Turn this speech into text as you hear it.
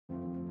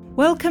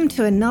Welcome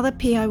to another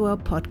PI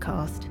World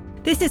podcast.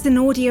 This is an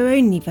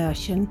audio-only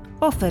version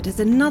offered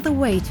as another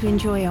way to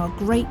enjoy our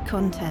great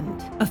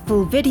content. A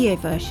full video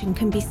version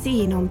can be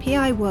seen on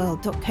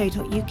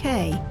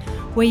piworld.co.uk,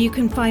 where you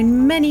can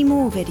find many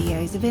more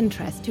videos of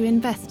interest to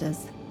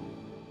investors.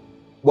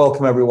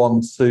 Welcome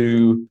everyone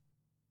to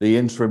the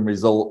interim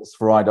results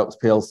for Idox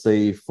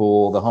PLC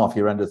for the half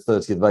year ended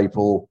 30th of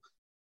April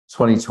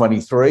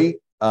 2023.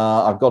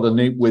 I've got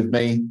Anoop with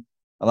me,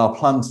 and our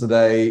plan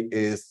today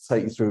is to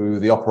take you through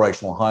the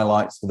operational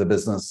highlights for the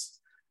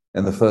business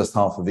in the first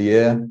half of the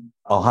year.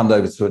 I'll hand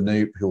over to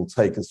Anoop, who'll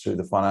take us through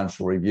the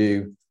financial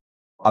review,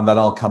 and then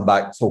I'll come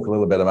back, talk a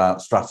little bit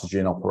about strategy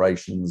and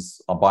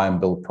operations, our buy and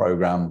build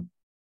program,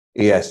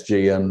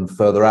 ESG, and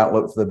further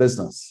outlook for the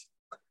business.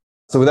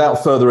 So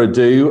without further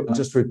ado,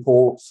 just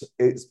report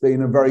it's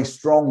been a very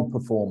strong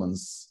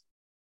performance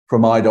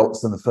from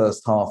Idox in the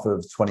first half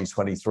of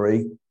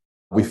 2023.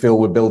 We feel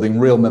we're building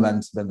real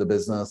momentum in the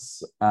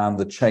business, and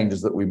the changes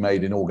that we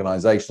made in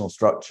organizational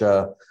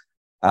structure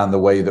and the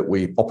way that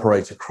we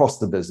operate across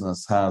the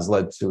business has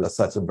led to a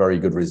set of very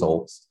good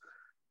results.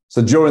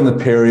 So during the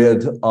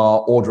period, our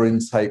order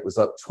intake was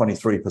up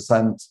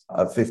 23%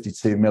 at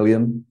 52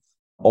 million.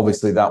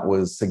 Obviously, that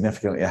was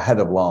significantly ahead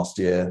of last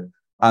year.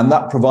 And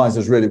that provides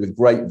us really with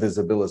great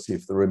visibility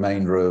for the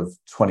remainder of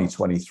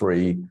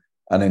 2023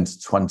 and into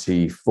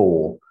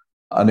 24.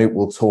 Anoop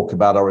will talk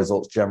about our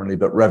results generally,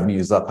 but revenue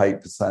is up 8%,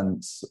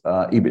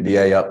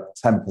 EBITDA up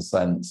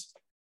 10%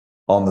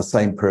 on the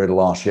same period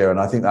last year. And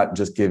I think that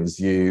just gives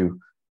you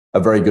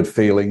a very good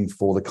feeling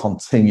for the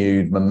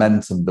continued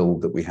momentum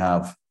build that we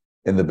have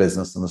in the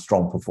business and the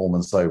strong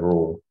performance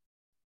overall.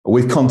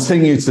 We've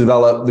continued to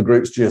develop the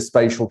group's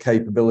geospatial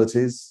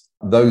capabilities.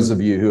 Those of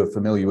you who are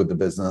familiar with the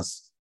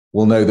business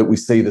will know that we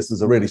see this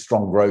as a really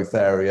strong growth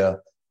area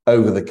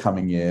over the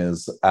coming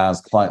years as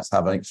clients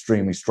have an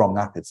extremely strong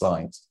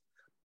appetite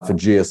for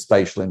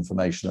geospatial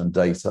information and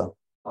data.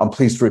 I'm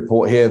pleased to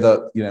report here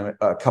that,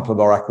 a couple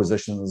of our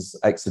acquisitions,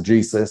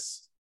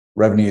 Exegesis,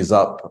 revenue is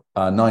up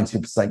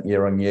 90%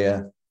 year on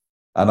year,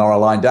 and our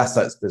aligned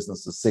assets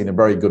business has seen a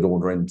very good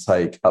order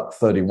intake, up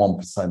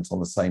 31% on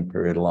the same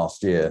period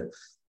last year.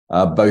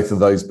 Both of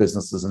those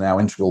businesses are now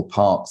integral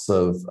parts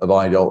of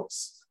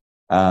Idox,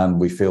 and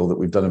we feel that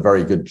we've done a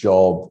very good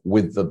job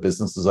with the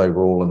businesses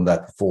overall and their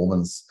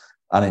performance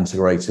and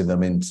integrating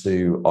them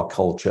into our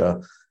culture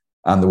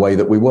and the way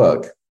that we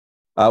work.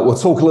 We'll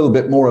talk a little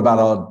bit more about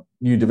our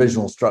new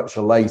divisional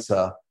structure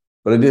later,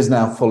 but it is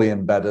now fully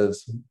embedded.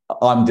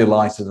 I'm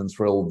delighted and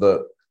thrilled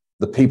that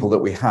the people that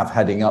we have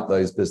heading up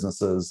those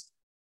businesses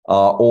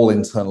are all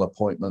internal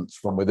appointments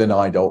from within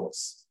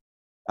Idox,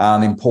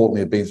 and importantly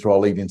have been through our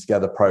Leading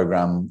Together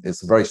program.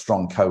 It's a very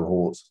strong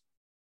cohort,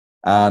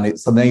 and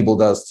it's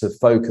enabled us to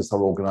focus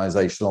our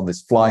organisation on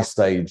this fly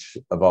stage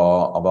of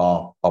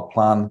our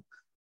plan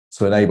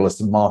to enable us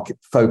to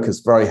focus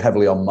very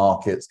heavily on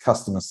markets,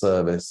 customer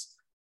service,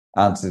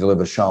 and to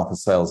deliver sharper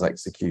sales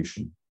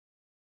execution.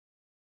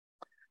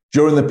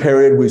 During the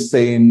period, we've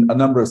seen a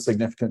number of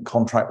significant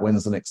contract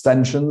wins and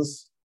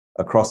extensions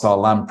across our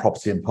land,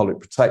 property and public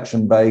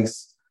protection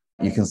base.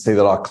 You can see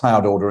that our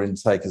cloud order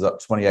intake is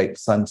up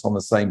 28% on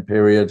the same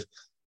period.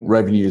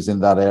 Revenues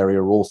in that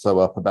area are also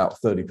up about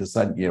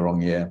 30% year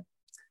on year.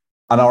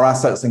 And our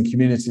assets and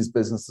communities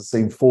business has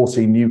seen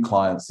 14 new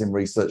clients in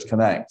Research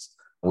Connect.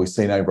 We've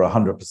seen over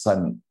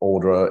 100%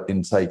 order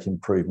intake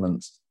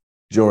improvement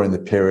during the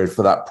period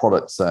for that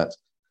product set.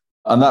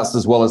 And that's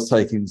as well as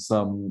taking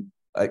some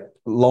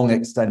long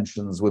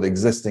extensions with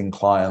existing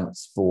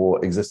clients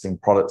for existing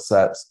product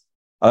sets.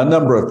 And a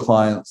number of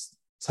clients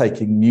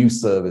taking new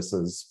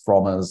services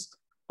from us,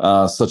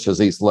 such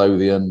as East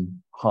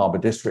Lothian, Harbour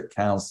District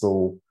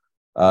Council,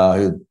 who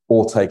are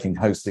all taking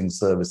hosting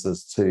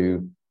services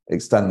to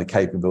extend the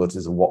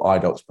capabilities of what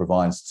Idox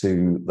provides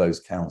to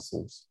those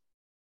councils.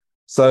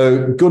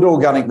 So good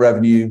organic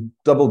revenue,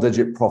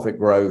 double-digit profit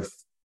growth,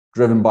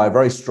 driven by a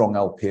very strong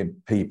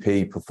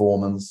LPPP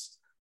performance,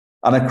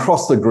 and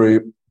across the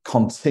group,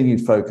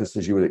 continued focus,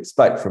 as you would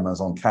expect from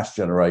us, on cash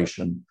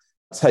generation,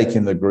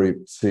 taking the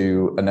group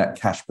to a net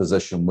cash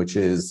position, which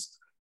is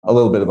a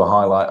little bit of a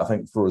highlight, I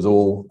think, for us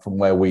all from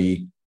where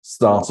we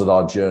started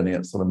our journey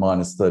at sort of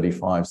minus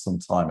 35 some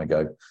time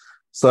ago.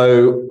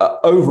 So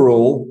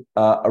overall,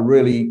 a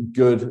really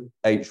good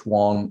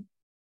H1,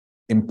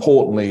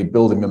 importantly,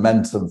 building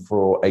momentum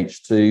for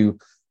H2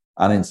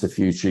 and into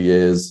future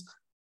years.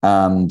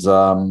 And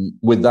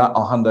with that,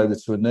 I'll hand over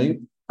to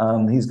Anoop,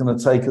 and he's going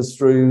to take us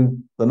through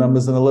the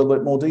numbers in a little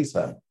bit more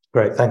detail.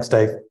 Great, thanks,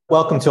 Dave.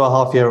 Welcome to our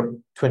half-year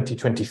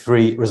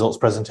 2023 results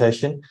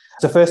presentation.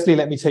 So firstly,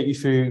 let me take you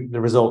through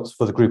the results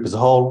for the group as a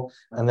whole,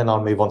 and then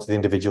I'll move on to the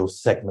individual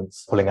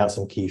segments, pulling out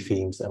some key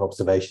themes and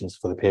observations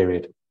for the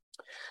period.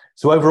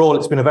 So overall,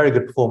 it's been a very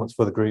good performance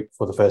for the group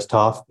for the first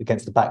half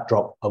against the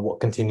backdrop of what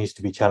continues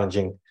to be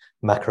challenging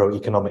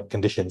macroeconomic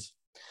conditions.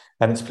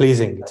 And it's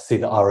pleasing to see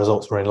that our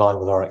results were in line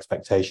with our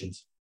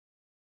expectations.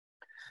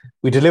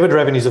 We delivered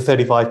revenues of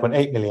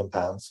 £35.8 million,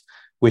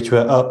 which were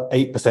up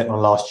 8% on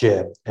last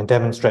year and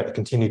demonstrate the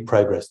continued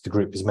progress the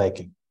group is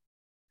making.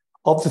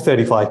 Of the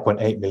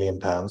 £35.8 million,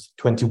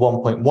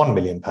 £21.1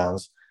 million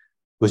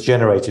was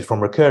generated from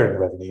recurring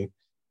revenue,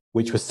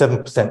 which was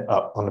 7%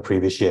 up on the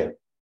previous year,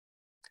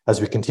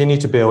 as we continue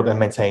to build and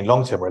maintain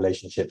long-term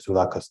relationships with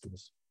our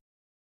customers.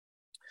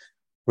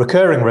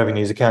 Recurring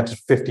revenues accounted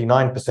for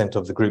 59%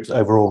 of the group's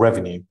overall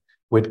revenue,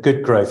 with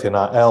good growth in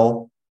our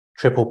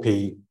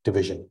LPPP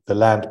division, the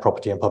Land,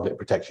 Property and Public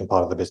Protection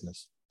part of the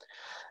business.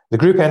 The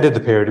group ended the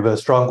period with a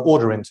strong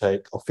order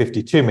intake of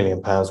 £52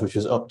 million, which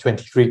was up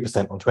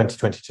 23% on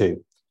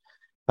 2022,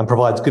 and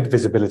provides good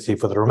visibility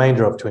for the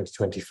remainder of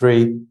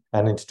 2023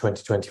 and into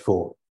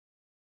 2024.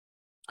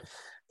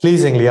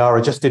 Pleasingly, our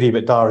adjusted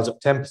EBITDA is up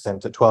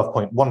 10% at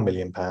 £12.1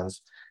 million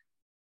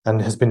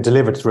and has been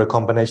delivered through a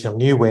combination of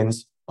new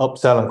wins,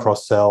 upsell and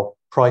cross-sell,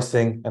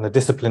 pricing, and a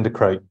disciplined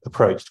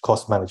approach to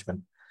cost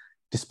management,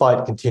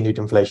 despite continued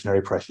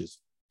inflationary pressures.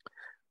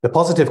 The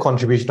positive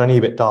contribution on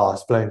EBITDA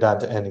has flown down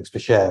to earnings per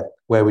share,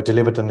 where we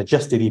delivered an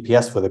adjusted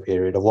EPS for the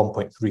period of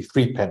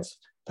 1.33 pence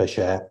per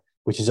share,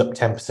 which is up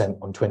 10%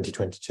 on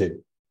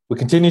 2022. We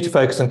continue to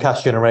focus on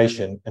cash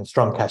generation and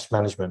strong cash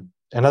management,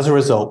 and as a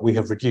result, we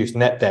have reduced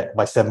net debt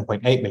by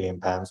 £7.8 million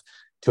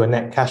to a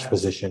net cash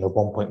position of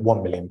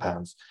 £1.1 million,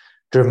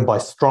 driven by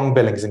strong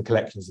billings and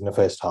collections in the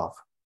first half.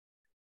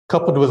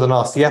 Coupled with an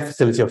RCF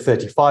facility of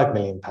 £35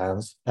 million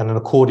and an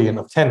accordion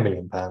of £10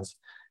 million,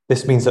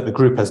 this means that the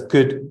group has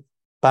good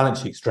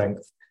balance sheet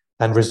strength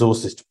and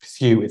resources to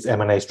pursue its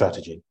M&A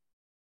strategy.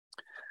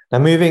 Now,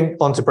 moving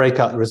on to break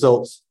out the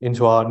results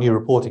into our new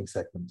reporting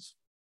segments.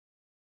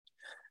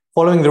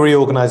 Following the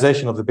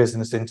reorganisation of the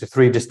business into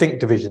 3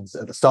 distinct divisions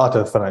at the start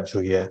of the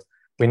financial year,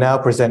 we now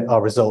present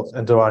our results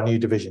under our new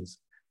divisions: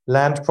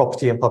 Land,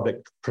 Property and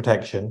Public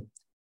Protection,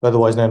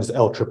 otherwise known as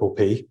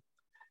LPPP,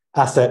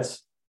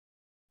 Assets,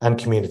 and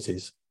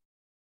Communities.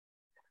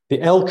 The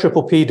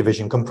LPPP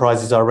division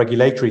comprises our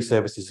regulatory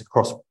services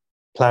across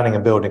planning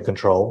and building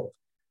control,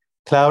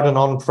 cloud and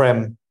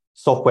on-prem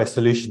software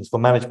solutions for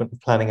management of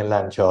planning and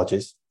land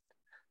charges,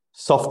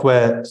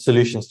 software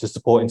solutions to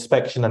support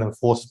inspection and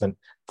enforcement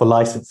for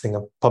licensing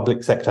of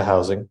public sector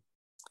housing,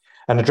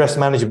 and address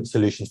management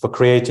solutions for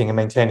creating and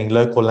maintaining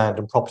local land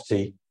and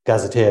property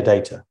gazetteer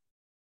data.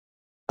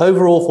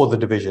 Overall, for the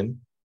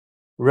division,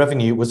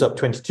 revenue was up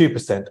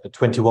 22% at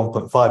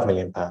 £21.5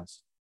 million,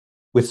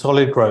 with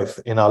solid growth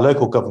in our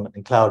local government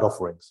and cloud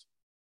offerings.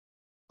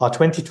 Our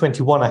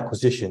 2021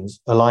 acquisitions,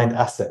 Aligned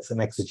Assets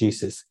and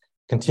Exegesis,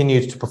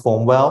 continued to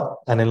perform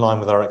well and in line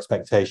with our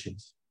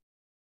expectations.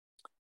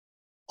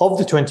 Of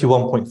the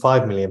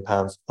 £21.5 million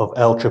of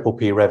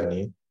LPPP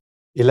revenue,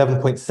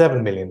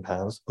 £11.7 million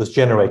was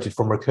generated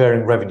from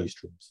recurring revenue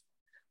streams,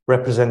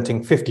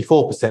 representing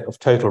 54% of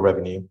total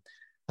revenue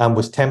and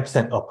was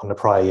 10% up on the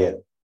prior year.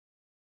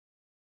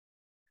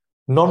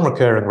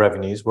 Non-recurring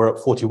revenues were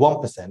up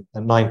 41%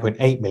 at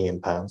 £9.8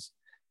 million,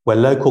 where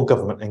local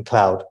government and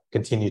cloud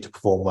continue to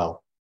perform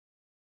well.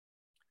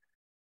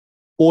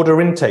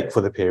 Order intake for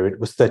the period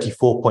was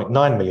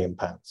 £34.9 million,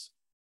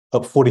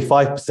 up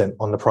 45%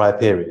 on the prior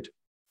period.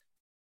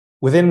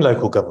 Within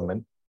local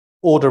government,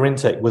 order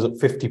intake was up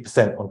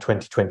 50% on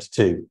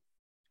 2022,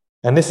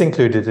 and this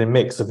included a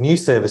mix of new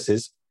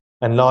services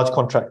and large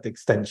contract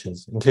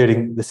extensions,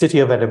 including the City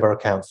of Edinburgh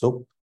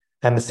Council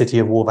and the City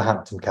of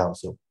Wolverhampton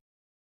Council.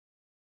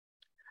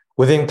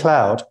 Within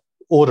cloud,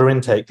 order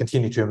intake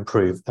continued to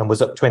improve and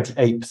was up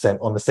 28%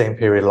 on the same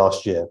period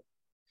last year,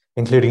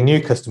 including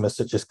new customers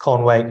such as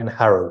Conway and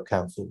Harrow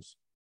councils.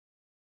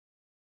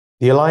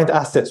 The Aligned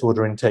Assets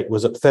order intake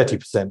was up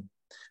 30%,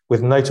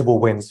 with notable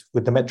wins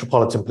with the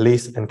Metropolitan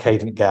Police and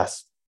Cadent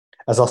Gas,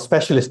 as our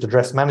specialist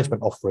address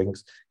management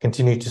offerings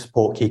continue to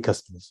support key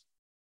customers.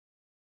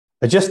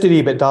 Adjusted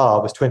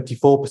EBITDA was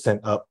 24%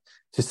 up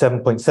to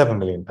 £7.7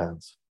 million.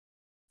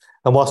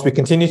 And whilst we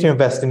continue to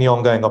invest in the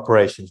ongoing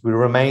operations, we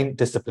remain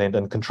disciplined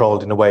and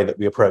controlled in the way that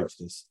we approach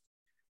this,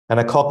 and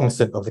are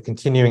cognizant of the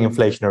continuing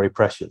inflationary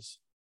pressures.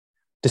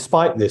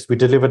 Despite this, we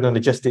delivered an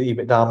adjusted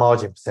EBITDA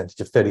margin percentage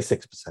of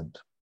 36%.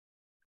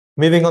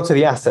 Moving on to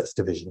the Assets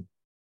division.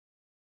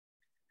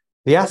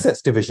 The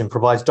Assets division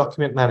provides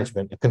document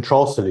management and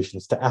control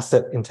solutions to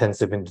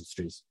asset-intensive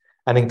industries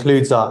and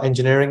includes our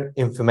engineering,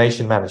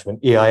 information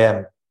management,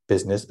 EIM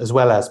business, as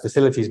well as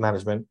facilities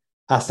management,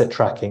 asset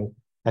tracking,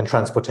 and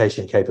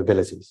transportation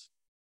capabilities.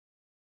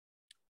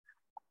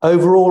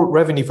 Overall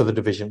revenue for the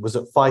division was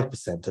up 5%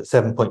 at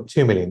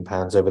 £7.2 million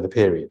over the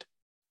period.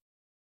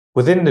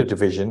 Within the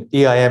division,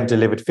 EIM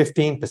delivered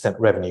 15%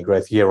 revenue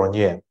growth year on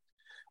year,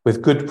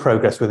 with good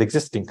progress with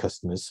existing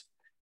customers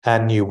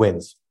and new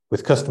wins,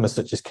 with customers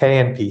such as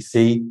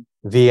KNPC,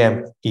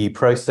 VME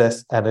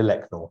Process, and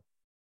electoral.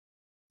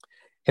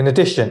 In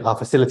addition, our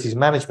facilities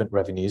management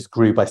revenues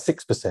grew by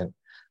 6%,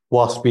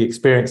 whilst we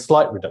experienced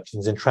slight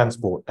reductions in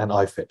transport and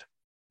IFIT,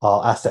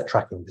 our asset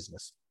tracking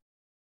business.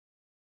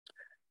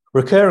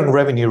 Recurring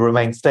revenue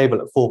remained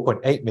stable at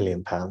 £4.8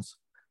 million,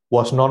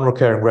 whilst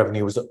non-recurring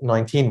revenue was up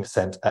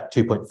 19% at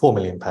 £2.4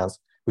 million,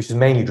 which is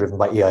mainly driven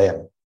by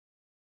EIM.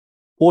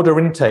 Order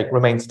intake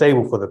remained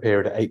stable for the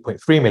period at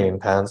 £8.3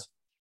 million,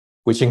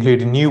 which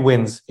included new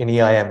wins in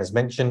EIM as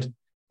mentioned,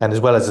 and as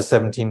well as a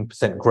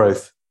 17%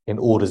 growth in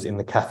orders in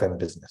the CAFM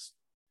business.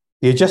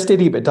 The adjusted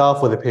EBITDA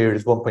for the period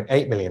is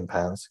 £1.8 million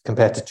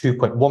compared to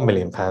 £2.1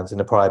 million in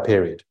the prior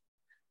period,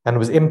 and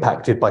was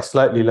impacted by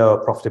slightly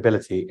lower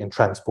profitability in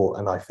transport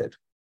and IFID.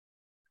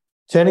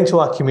 Turning to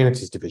our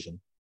communities division.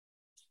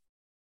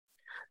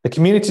 The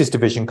communities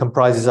division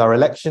comprises our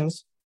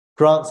elections,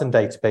 grants and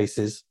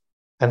databases,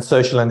 and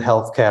social and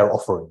healthcare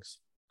offerings.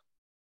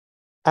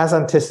 As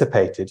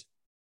anticipated,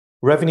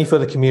 revenue for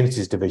the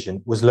communities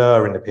division was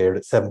lower in the period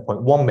at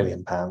 £7.1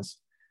 million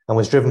and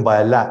was driven by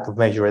a lack of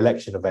major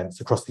election events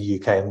across the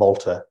UK and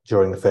Malta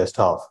during the first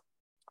half.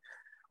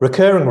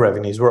 Recurring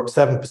revenues were up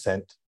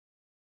 7%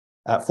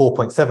 at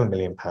 £4.7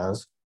 million,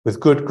 with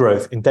good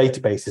growth in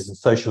databases and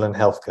social and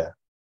healthcare.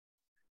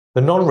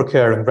 The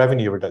non-recurring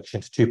revenue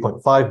reduction to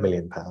 £2.5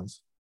 million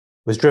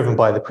was driven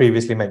by the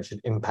previously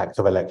mentioned impact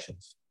of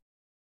elections.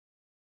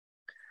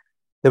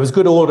 There was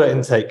good order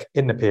intake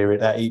in the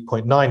period at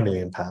 £8.9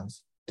 million,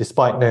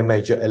 despite no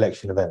major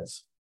election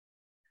events.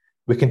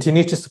 We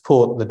continue to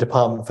support the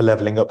Department for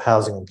Levelling Up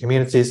Housing and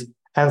Communities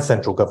and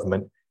central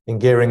government in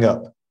gearing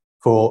up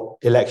for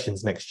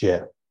elections next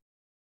year.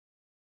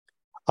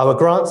 Our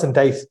grants and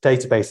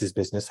databases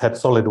business had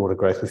solid order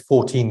growth with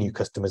 14 new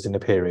customers in the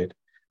period,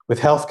 with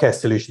healthcare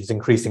solutions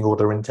increasing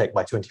order intake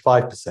by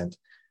 25%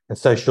 and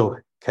social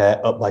care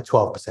up by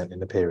 12% in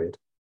the period.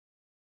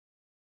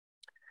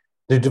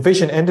 The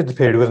division ended the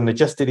period with an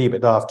adjusted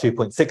EBITDA of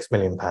 £2.6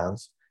 million,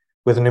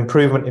 with an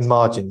improvement in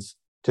margins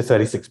to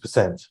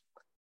 36%.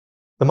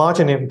 The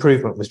margin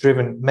improvement was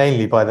driven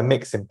mainly by the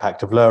mix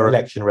impact of lower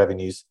election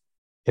revenues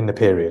in the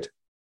period.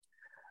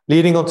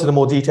 Leading on to the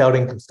more detailed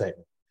income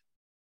statement.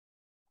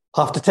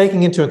 After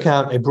taking into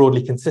account a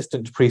broadly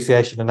consistent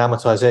depreciation and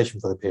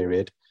amortization for the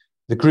period,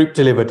 the group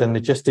delivered an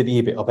adjusted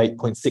EBIT of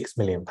 £8.6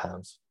 million,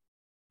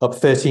 up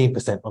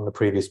 13% on the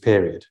previous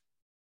period.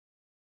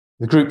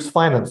 The group's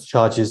finance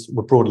charges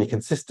were broadly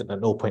consistent at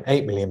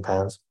 £0.8 million.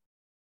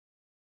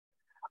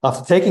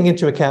 After taking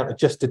into account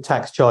adjusted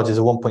tax charges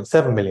of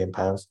 £1.7 million,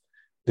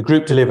 the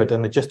group delivered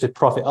an adjusted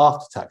profit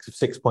after tax of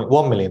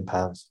 £6.1 million,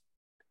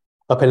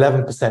 up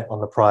 11% on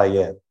the prior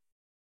year.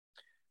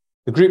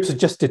 The group's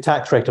adjusted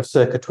tax rate of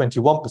circa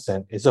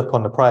 21% is up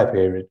on the prior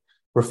period,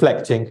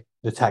 reflecting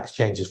the tax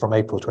changes from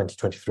April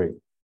 2023.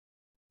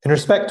 In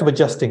respect of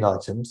adjusting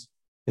items,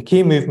 the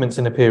key movements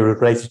in the period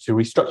related to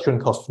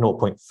restructuring costs of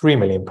 £0.3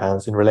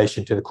 million in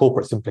relation to the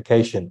corporate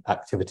simplification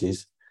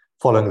activities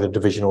following the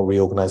divisional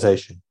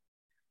reorganisation.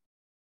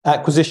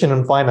 Acquisition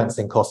and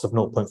financing costs of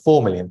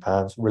 £0.4 million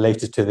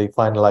related to the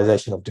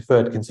finalisation of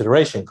deferred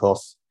consideration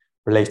costs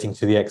relating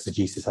to the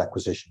Exegesis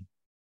acquisition.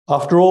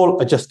 After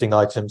all adjusting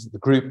items, the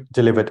group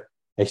delivered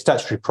a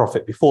statutory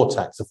profit before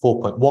tax of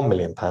 £4.1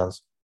 million,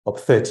 up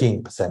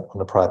 13% on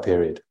the prior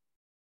period.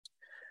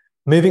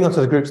 Moving on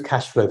to the group's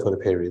cash flow for the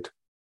period.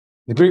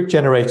 The group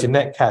generated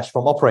net cash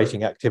from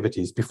operating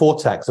activities before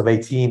tax of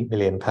 £18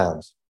 million.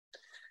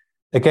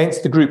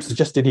 Against the group's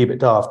adjusted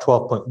EBITDA of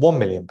 £12.1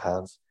 million,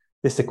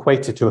 this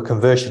equated to a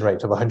conversion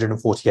rate of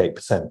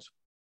 148%.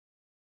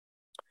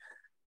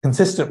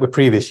 Consistent with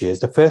previous years,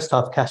 the first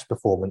half cash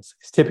performance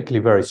is typically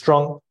very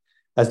strong,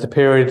 as the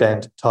period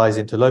end ties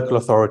into local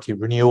authority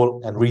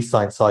renewal and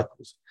re-sign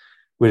cycles,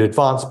 with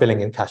advanced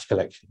billing and cash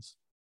collections.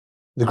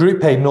 The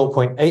group paid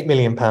 £0.8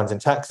 million in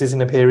taxes in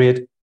the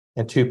period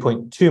and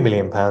 £2.2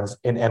 million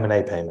in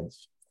M&A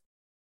payments.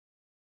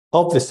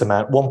 Of this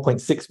amount,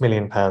 £1.6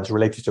 million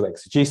related to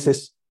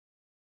Exegesis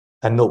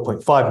and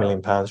 £0.5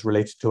 million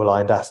related to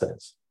aligned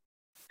assets.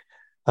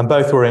 And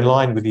both were in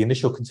line with the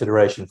initial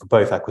consideration for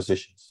both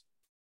acquisitions.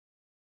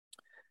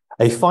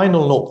 A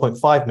final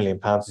 £0.5 million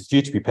is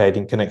due to be paid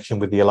in connection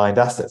with the aligned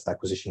assets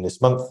acquisition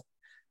this month,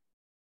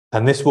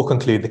 and this will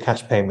conclude the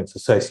cash payments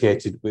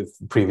associated with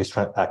previous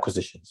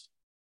acquisitions.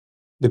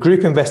 The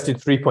group invested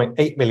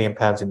 £3.8 million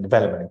in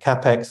development and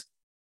CapEx,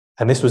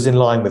 and this was in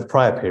line with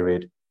prior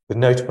period, with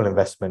notable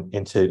investment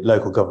into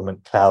local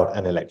government, cloud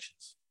and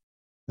elections.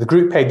 The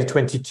group paid a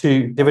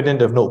 22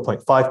 dividend of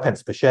 0.5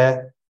 pence per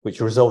share, which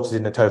resulted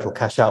in a total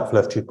cash outflow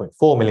of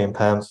 £2.4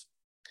 million.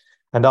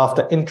 And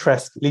after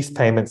interest, lease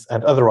payments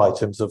and other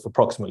items of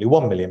approximately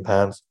 £1 million,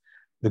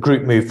 the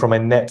group moved from a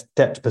net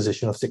debt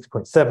position of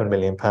 £6.7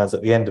 million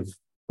at the end of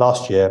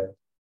last year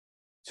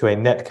to a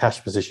net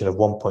cash position of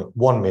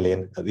 £1.1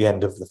 million at the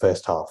end of the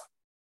first half.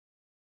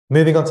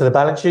 Moving on to the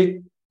balance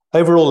sheet.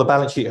 Overall, the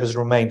balance sheet has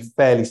remained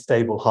fairly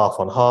stable half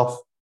on half.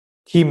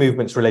 Key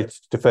movements related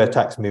to deferred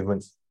tax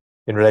movements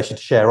in relation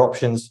to share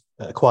options,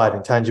 acquired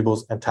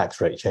intangibles and tax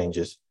rate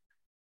changes.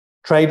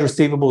 Trade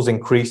receivables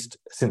increased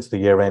since the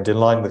year end in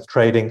line with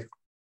trading,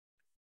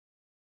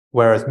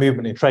 whereas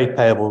movement in trade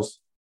payables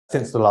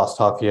since the last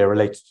half year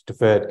related to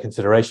deferred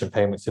consideration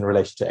payments in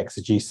relation to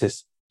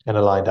Exegesis and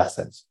aligned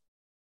assets.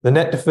 The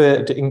net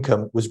deferred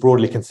income was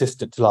broadly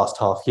consistent to last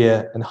half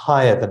year and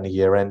higher than the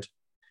year end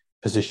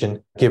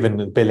position, given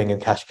the billing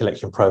and cash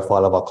collection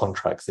profile of our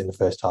contracts in the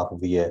first half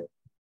of the year.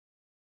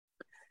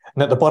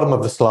 And at the bottom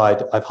of the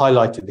slide, I've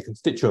highlighted the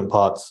constituent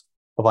parts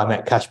of our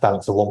net cash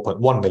balance of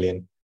 1.1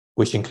 million,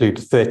 which include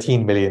a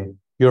 13 million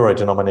euro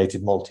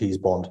denominated Maltese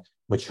bond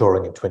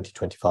maturing in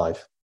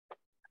 2025.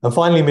 And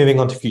finally, moving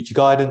on to future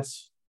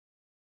guidance.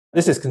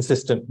 This is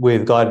consistent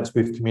with guidance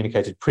we've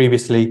communicated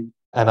previously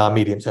and our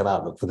medium-term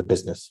outlook for the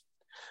business.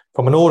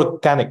 From an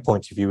organic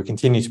point of view, we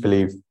continue to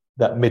believe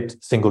that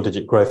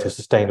mid-single-digit growth is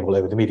sustainable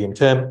over the medium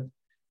term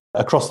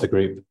across the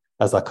group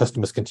as our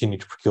customers continue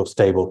to procure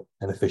stable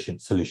and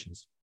efficient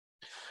solutions.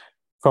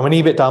 From an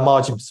EBITDA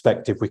margin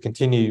perspective, we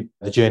continue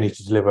the journey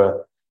to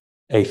deliver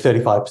a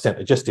 35%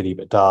 adjusted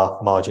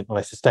EBITDA margin on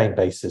a sustained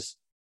basis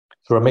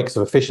through a mix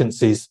of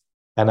efficiencies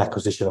and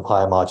acquisition of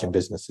higher margin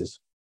businesses.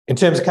 In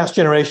terms of cash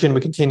generation,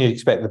 we continue to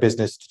expect the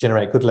business to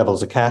generate good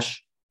levels of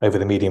cash over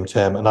the medium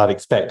term, and I'd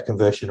expect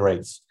conversion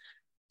rates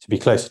to be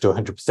closer to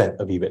 100%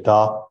 of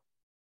EBITDA.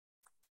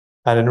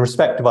 And in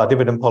respect of our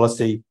dividend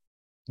policy,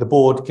 the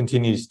board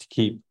continues to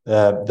keep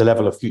the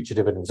level of future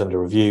dividends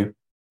under review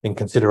in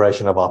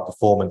consideration of our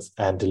performance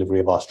and delivery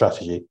of our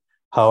strategy.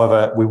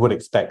 However, we would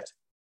expect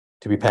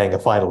to be paying a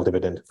final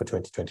dividend for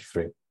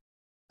 2023.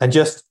 And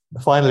just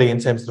finally, in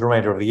terms of the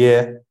remainder of the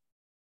year,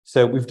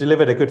 so we've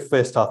delivered a good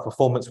first half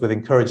performance with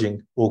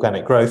encouraging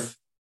organic growth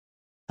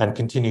and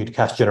continued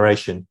cash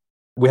generation.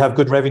 We have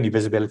good revenue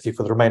visibility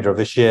for the remainder of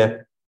this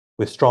year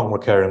with strong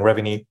recurring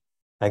revenue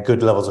and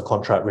good levels of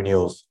contract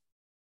renewals.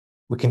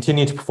 We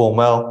continue to perform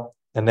well,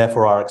 and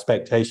therefore our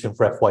expectation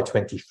for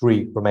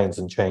FY23 remains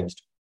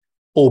unchanged,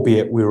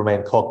 albeit we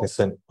remain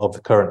cognizant of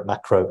the current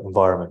macro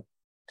environment.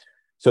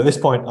 So at this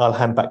point, I'll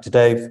hand back to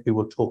Dave, who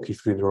will talk you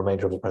through the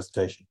remainder of the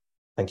presentation.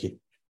 Thank you.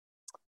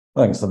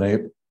 Thanks,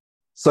 Anoop.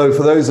 So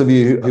for those of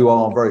you who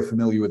are very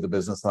familiar with the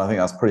business, and I think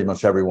that's pretty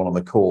much everyone on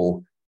the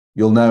call,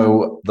 you'll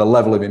know the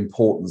level of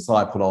importance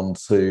I put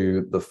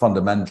onto the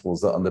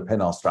fundamentals that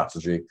underpin our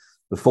strategy,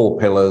 the 4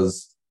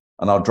 pillars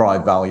and our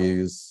drive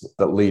values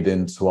that lead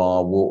into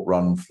our walk,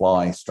 run,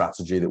 fly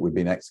strategy that we've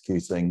been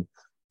executing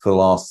for the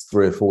last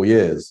 3 or 4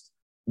 years.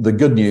 The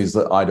good news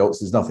at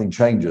Idox is nothing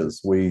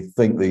changes. We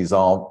think these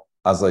are,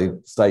 as I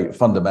state,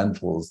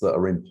 fundamentals that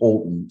are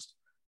important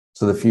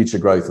to the future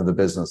growth of the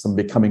business and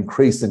become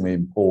increasingly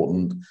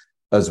important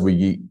as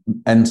we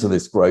enter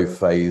this growth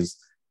phase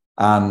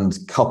and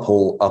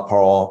couple up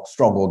our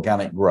strong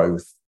organic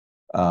growth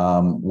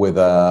with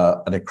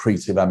an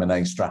accretive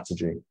M&A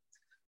strategy.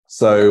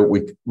 So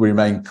we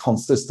remain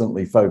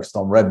consistently focused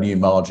on revenue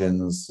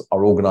margins,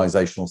 our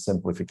organizational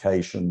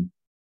simplification,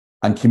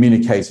 and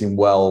communicating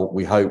well,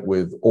 we hope,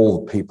 with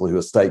all the people who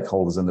are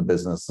stakeholders in the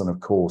business and,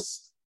 of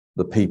course,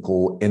 the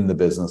people in the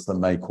business that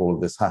make all of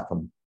this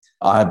happen.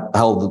 I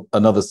held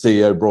another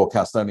CEO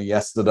broadcast only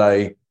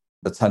yesterday,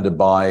 attended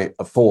by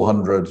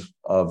 400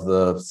 of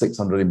the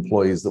 600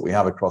 employees that we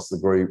have across the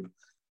group.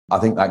 I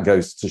think that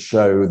goes to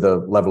show the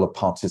level of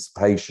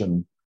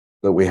participation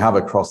that we have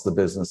across the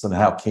business and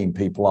how keen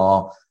people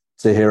are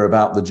to hear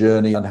about the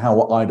journey and how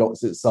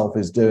Idox itself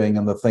is doing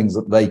and the things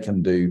that they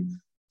can do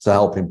to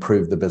help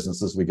improve the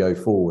business as we go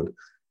forward.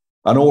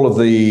 And all of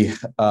the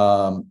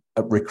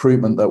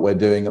recruitment that we're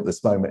doing at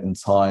this moment in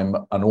time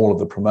and all of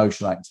the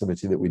promotion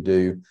activity that we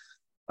do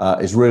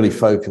is really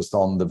focused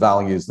on the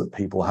values that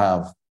people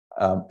have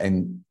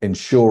in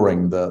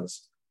ensuring that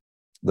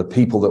the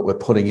people that we're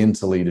putting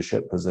into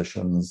leadership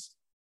positions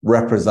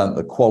represent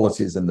the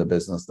qualities in the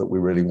business that we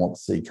really want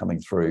to see coming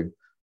through.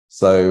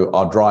 So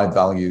our drive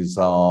values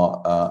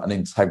are an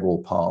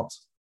integral part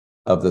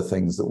of the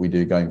things that we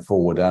do going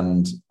forward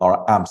and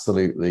are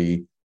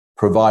absolutely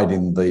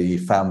providing the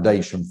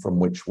foundation from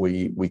which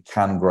we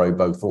can grow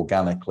both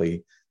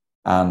organically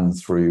and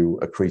through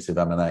accretive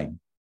M&A.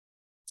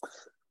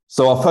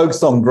 So our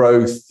focus on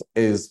growth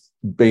is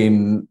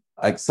being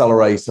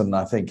accelerated and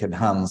I think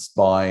enhanced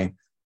by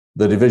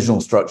the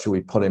divisional structure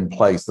we put in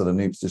place that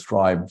Anoop's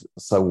described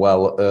so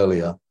well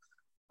earlier.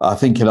 I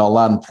think in our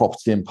land,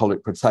 property and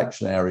public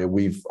protection area,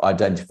 we've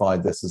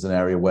identified this as an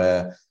area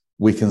where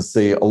we can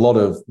see a lot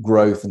of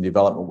growth and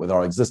development with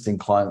our existing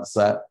client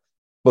set,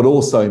 but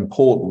also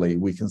importantly,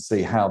 we can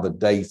see how the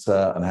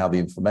data and how the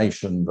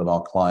information that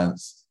our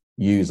clients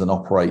use and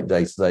operate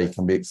day to day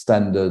can be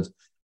extended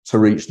to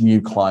reach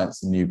new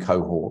clients and new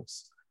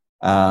cohorts.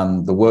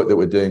 And the work that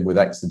we're doing with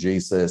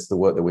exegesis, the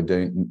work that we're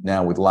doing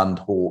now with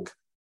Landhawk,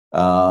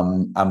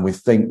 and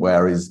with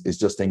Thinkware is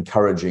just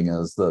encouraging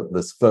us that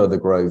there's further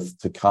growth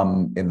to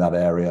come in that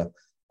area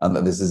and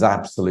that this is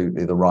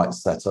absolutely the right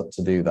setup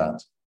to do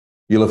that.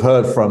 You'll have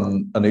heard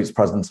from Anoop's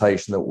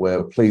presentation that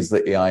we're pleased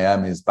that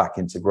EIM is back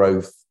into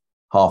growth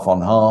half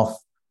on half,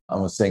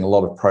 and we're seeing a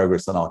lot of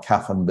progress in our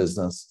CAFM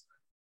business.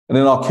 And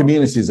in our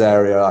communities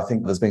area, I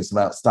think there's been some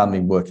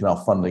outstanding work in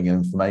our funding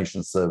and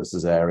information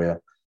services area,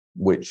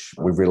 which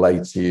we've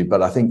relayed to you.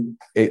 But I think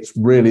it's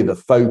really the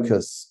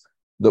focus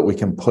that we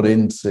can put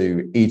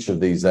into each of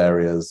these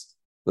areas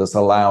that's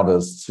allowed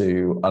us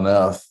to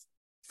unearth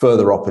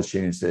further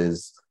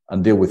opportunities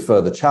and deal with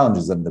further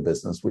challenges in the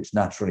business, which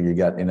naturally you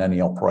get in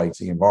any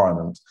operating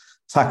environment,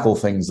 tackle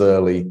things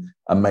early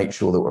and make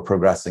sure that we're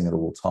progressing at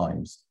all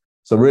times.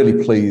 So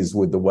really pleased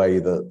with the way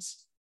that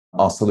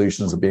our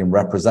solutions are being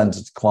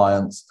represented to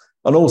clients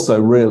and also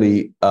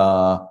really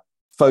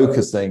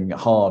focusing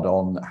hard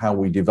on how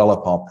we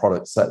develop our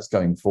product sets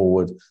going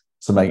forward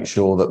to make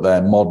sure that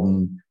they're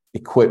modern,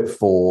 equipped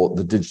for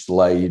the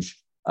digital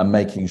age and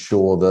making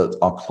sure that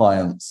our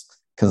clients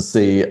can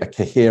see a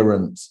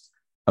coherent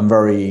and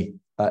very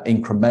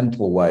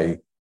incremental way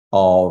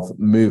of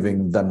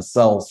moving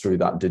themselves through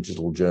that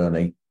digital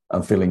journey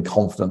and feeling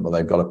confident that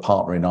they've got a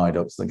partner in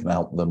Idox that can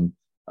help them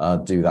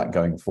do that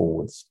going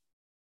forwards.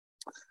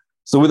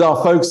 So with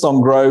our focus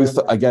on growth,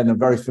 again, a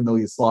very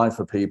familiar slide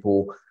for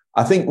people,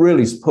 I think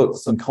really to put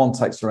some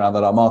context around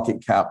that, our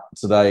market cap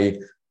today,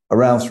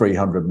 around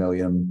 300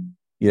 million.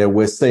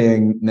 We're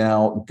seeing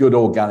now good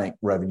organic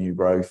revenue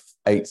growth,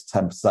 8 to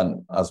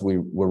 10% as we're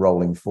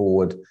rolling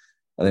forward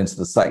and into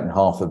the second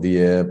half of the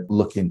year,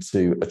 looking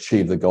to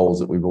achieve the goals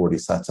that we've already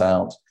set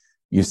out.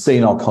 You've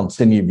seen our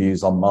continued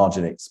views on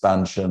margin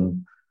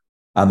expansion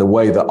and the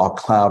way that our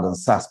cloud and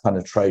SaaS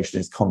penetration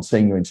is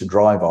continuing to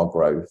drive our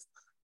growth.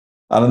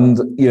 And,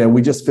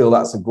 we just feel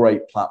that's a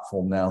great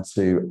platform now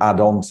to add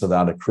on to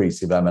that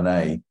accretive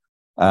M&A.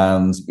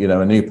 And,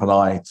 Anoop and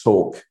I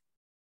talk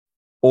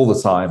all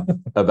the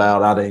time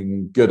about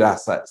adding good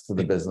assets to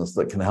the business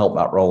that can help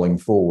that rolling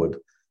forward.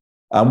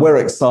 And we're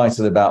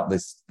excited about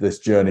this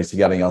journey to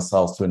getting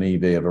ourselves to an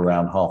EV of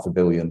around $500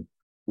 million.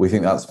 We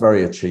think that's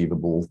very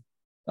achievable.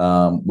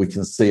 We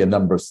can see a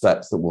number of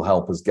steps that will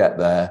help us get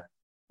there.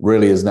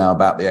 Really is now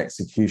about the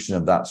execution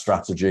of that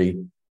strategy.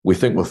 We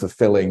think we're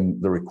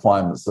fulfilling the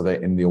requirements of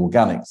it in the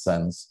organic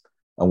sense,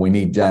 and we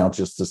need now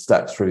just to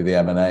step through the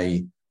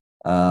M&A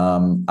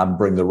and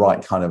bring the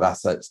right kind of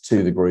assets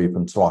to the group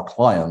and to our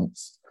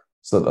clients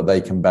so that they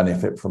can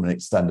benefit from an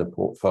extended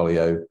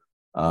portfolio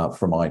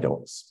from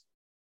Idox.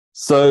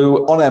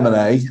 So on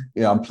M&A,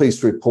 I'm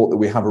pleased to report that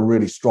we have a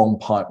really strong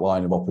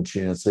pipeline of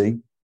opportunity.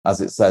 As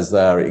it says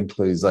there, it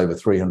includes over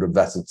 300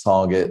 vetted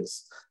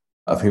targets,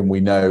 of whom we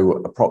know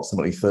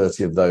approximately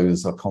 30 of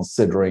those are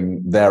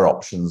considering their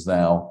options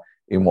now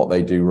in what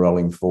they do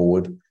rolling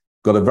forward.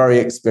 Got a very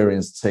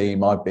experienced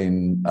team. I've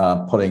been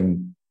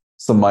putting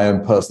some of my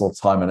own personal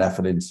time and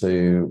effort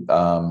into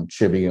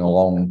chipping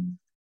along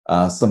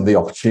some of the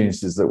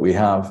opportunities that we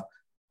have.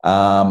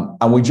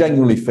 And we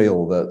genuinely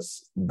feel that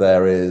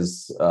there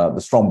is the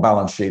strong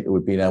balance sheet that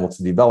we've been able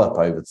to develop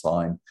over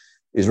time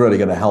is really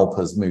going to help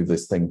us move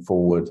this thing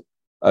forward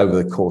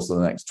over the course of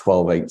the next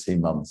 12,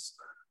 18 months.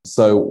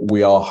 So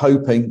we are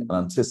hoping and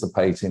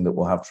anticipating that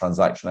we'll have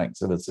transaction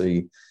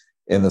activity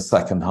in the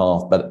second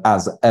half. But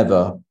as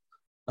ever,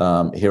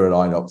 here at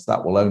Idox,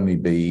 that will only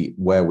be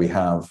where we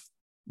have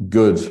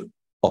good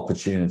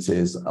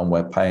opportunities and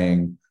we're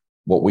paying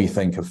what we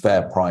think are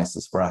fair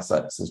prices for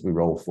assets as we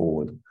roll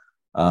forward.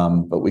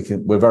 But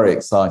we're very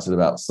excited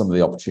about some of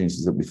the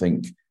opportunities that we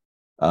think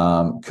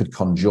could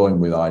conjoin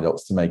with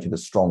Idox to make it a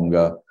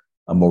stronger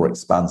and more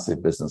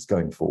expansive business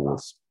going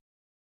forwards.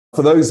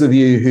 For those of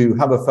you who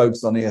have a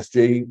focus on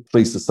ESG,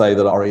 pleased to say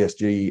that our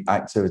ESG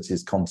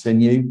activities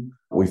continue.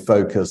 We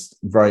focused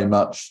very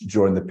much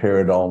during the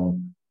period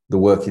on the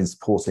work in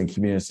supporting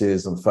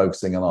communities and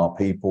focusing on our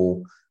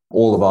people.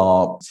 All of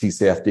our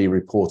TCFD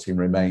reporting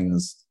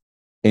remains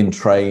in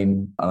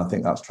train, and I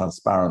think that's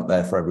transparent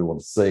there for everyone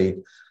to see.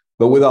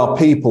 But with our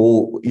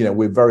people,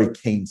 we're very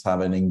keen to have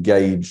an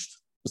engaged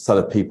set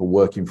of people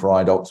working for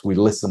Idox. We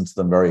listen to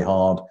them very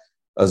hard,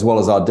 as well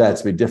as our Dare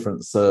to Be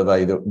Different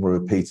survey that we're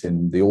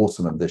repeating the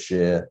autumn of this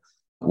year.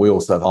 We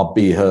also have our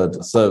Be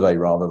Heard survey,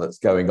 that's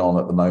going on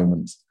at the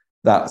moment.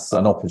 That's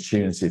an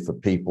opportunity for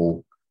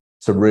people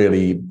to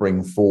really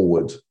bring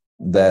forward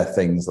their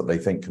things that they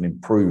think can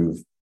improve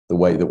the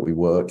way that we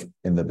work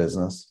in the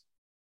business.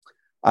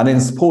 And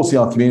in supporting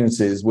our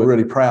communities, we're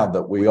really proud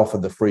that we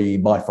offered the free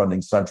My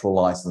Funding Central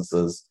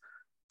licenses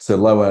to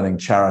low-earning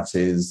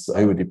charities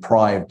who were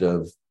deprived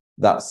of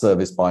that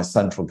service by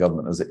central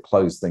government as it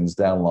closed things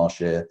down last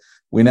year.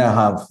 We now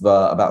have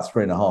about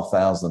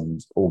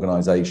 3,500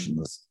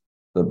 organisations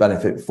that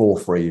benefit for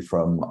free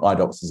from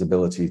Idox's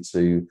ability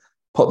to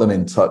put them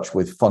in touch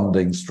with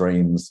funding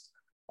streams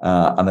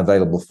and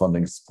available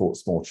funding to support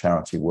small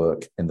charity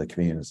work in the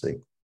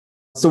community.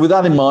 So with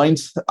that in mind,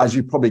 as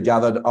you probably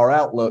gathered, our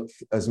outlook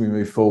as we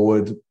move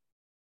forward,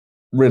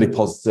 really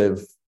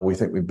positive. We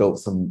think we've built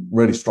some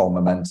really strong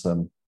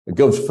momentum, a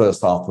good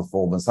first half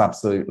performance,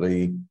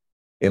 absolutely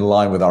in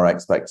line with our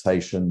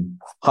expectation,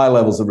 high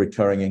levels of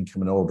recurring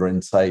income and order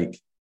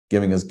intake,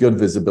 giving us good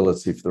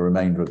visibility for the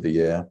remainder of the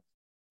year.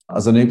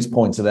 As Anoop's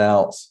pointed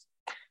out,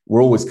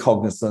 we're always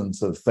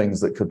cognizant of things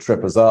that could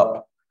trip us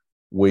up.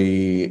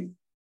 We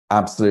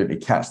absolutely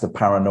catch the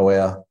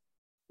paranoia.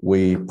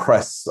 We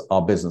press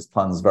our business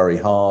plans very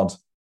hard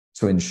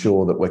to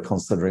ensure that we're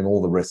considering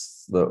all the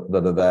risks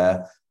that are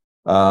there.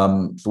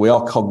 So we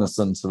are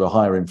cognizant of a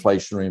higher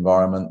inflationary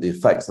environment, the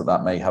effects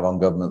that may have on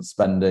government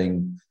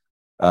spending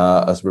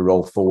as we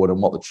roll forward,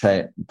 and what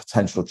the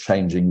potential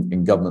changing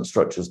in government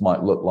structures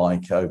might look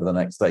like over the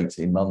next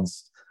 18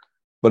 months.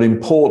 But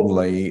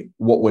importantly,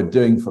 what we're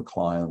doing for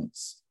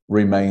clients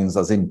remains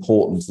as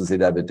important as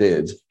it ever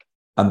did.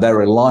 And their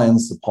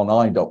reliance upon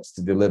Idox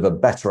to deliver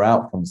better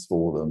outcomes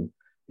for them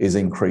is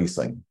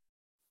increasing.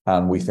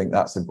 And we think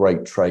that's a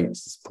great trait to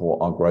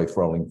support our growth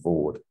rolling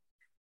forward.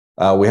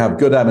 We have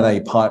good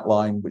M&A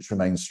pipeline, which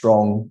remains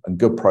strong, and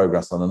good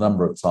progress on a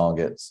number of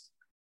targets.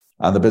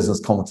 And the business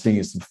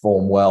continues to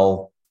perform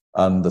well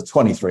And the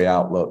 23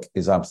 outlook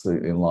is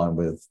absolutely in line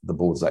with the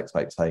board's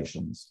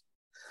expectations.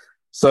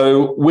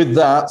 So with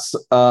that,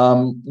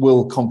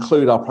 we'll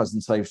conclude our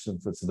presentation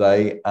for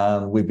today,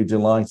 and we'd be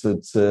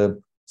delighted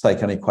to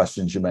take any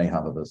questions you may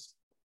have of us.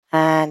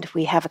 And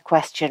we have a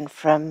question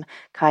from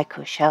Kai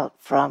Kushel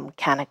from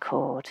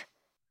Canaccord.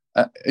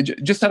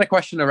 Just had a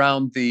question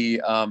around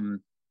the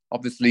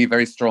obviously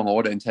very strong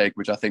order intake,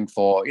 which I think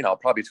for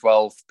probably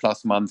 12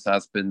 plus months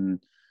has been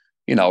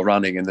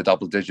running in the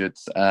double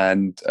digits.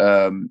 And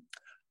I'm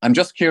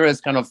just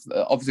curious, kind of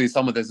obviously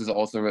some of this is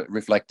also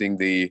reflecting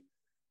the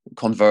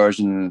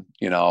conversion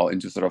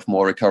into sort of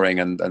more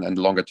recurring and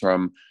longer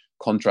term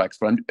contracts.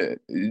 But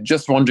I'm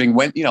just wondering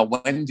when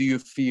do you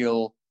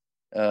feel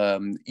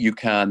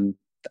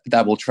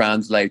that will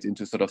translate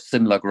into sort of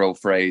similar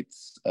growth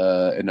rates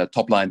in a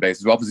top line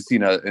basis? We've obviously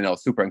seen a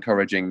super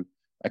encouraging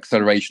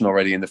acceleration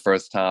already in the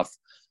first half,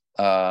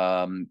 but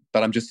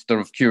I'm just sort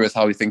of curious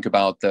how you think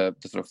about the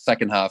sort of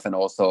second half and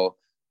also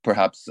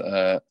perhaps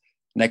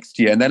next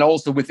year. And then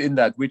also within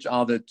that, which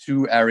are the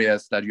two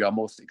areas that you are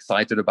most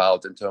excited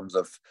about in terms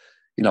of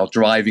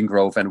driving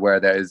growth and where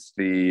there is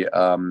the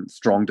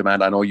strong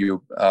demand? I know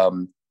you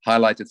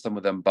highlighted some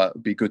of them, but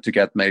it'd be good to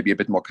get maybe a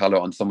bit more color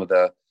on some of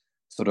the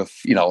sort of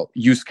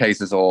use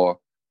cases or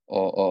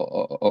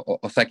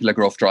secular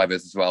growth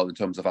drivers as well in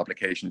terms of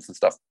applications and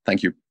stuff.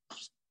 Thank you.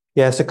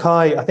 Yeah, so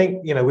Kai, I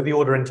think with the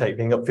order intake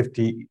being up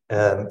 52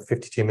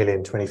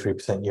 million,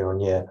 23% year on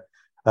year,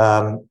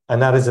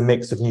 and that is a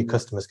mix of new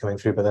customers coming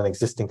through, but then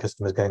existing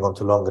customers going on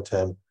to longer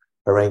term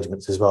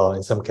arrangements as well,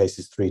 in some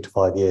cases 3 to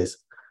 5 years.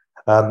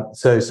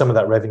 So some of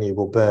that revenue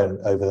will burn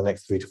over the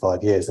next 3 to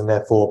 5 years, and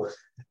therefore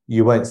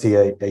you won't see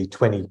a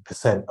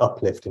 20%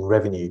 uplift in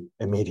revenue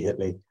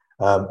immediately.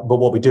 But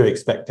what we do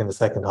expect in the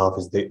second half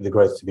is the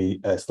growth to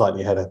be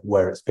slightly ahead of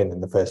where it's been in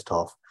the first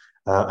half,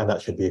 and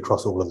that should be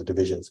across all of the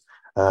divisions.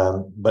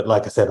 But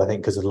like I said, I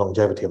think because of the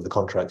longevity of the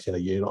contracts,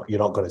 you're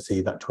not going to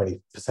see that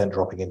 20%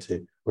 dropping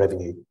into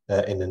revenue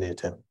in the near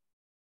term.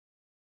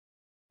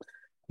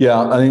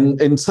 Yeah,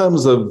 and in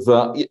terms of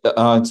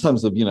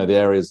the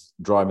areas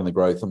driving the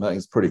growth, I think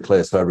it's pretty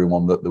clear to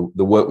everyone that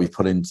the work we've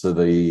put into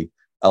the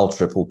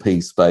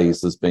LPPP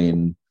space has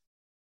been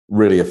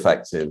really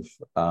effective.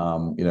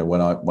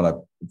 When I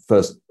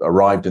first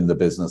arrived in the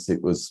business,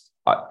 it was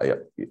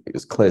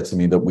clear to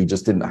me that we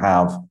just didn't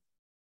have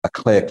a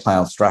clear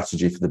cloud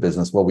strategy for the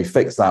business. Well, we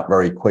fixed that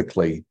very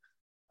quickly,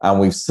 and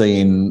we've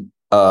seen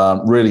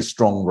really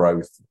strong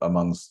growth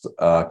amongst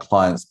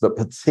clients, but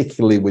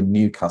particularly with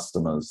new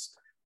customers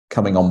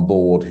coming on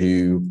board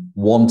who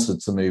wanted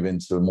to move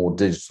into a more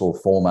digital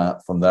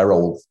format from their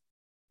old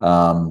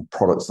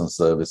products and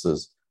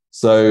services.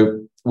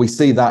 So we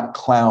see that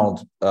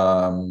cloud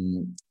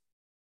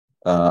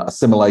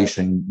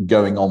assimilation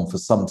going on for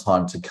some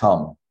time to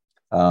come,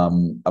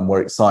 and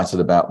we're excited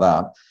about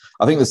that.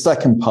 I think the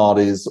second part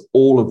is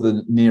all of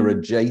the near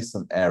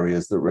adjacent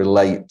areas that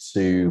relate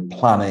to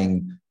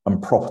planning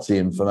and property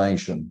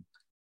information.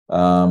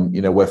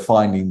 We're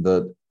finding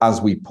that as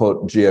we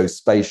put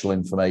geospatial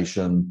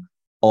information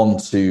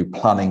onto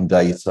planning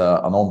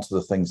data and onto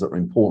the things that are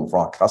important for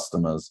our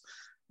customers,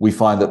 we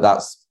find that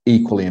that's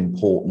equally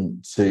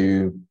important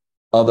to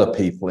other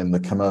people in the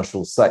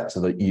commercial sector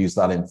that use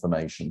that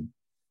information.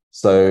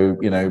 So,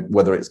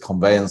 whether it's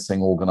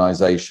conveyancing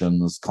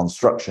organizations,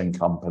 construction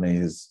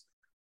companies,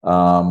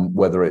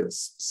 whether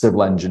it's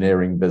civil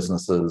engineering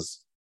businesses,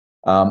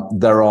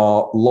 there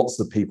are lots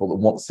of people that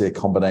want to see a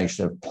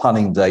combination of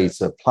planning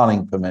data,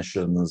 planning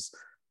permissions,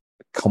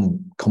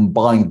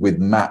 combined with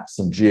maps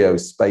and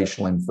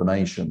geospatial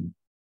information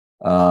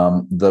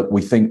that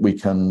we think we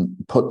can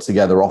put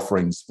together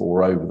offerings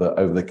for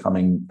over the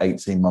coming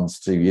 18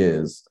 months, 2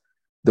 years,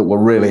 that will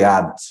really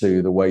add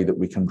to the way that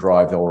we can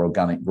drive our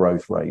organic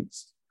growth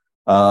rates.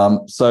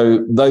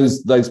 So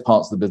those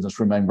parts of the business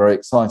remain very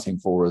exciting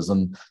for us.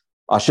 And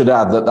I should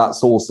add that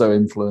that's also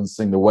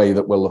influencing the way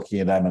that we're looking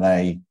at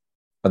M&A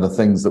and the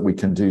things that we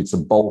can do to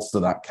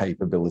bolster that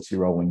capability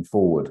rolling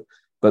forward.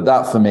 But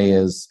that for me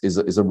is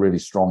a really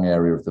strong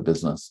area of the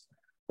business.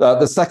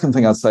 The second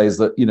thing I'd say is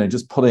that,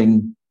 just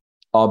putting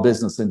our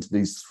business into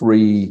these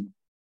 3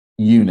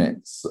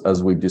 units,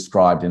 as we've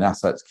described in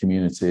assets,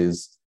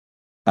 communities,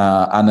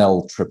 and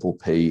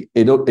LPPP,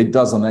 it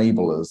does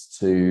enable us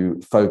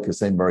to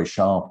focus in very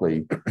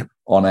sharply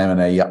on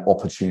M&A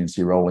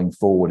opportunity rolling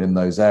forward in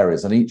those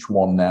areas. And each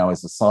one now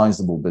is a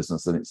sizable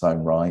business in its own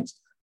right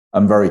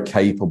and very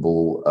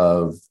capable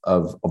of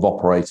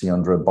operating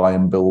under a buy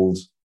and build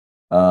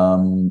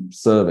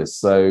service.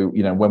 So,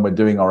 when we're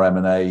doing our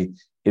M&A,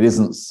 it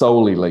isn't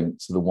solely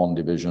linked to the one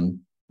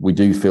division. We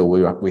do feel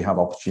we have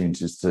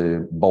opportunities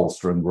to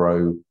bolster and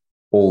grow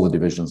all the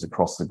divisions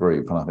across the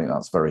group, and I think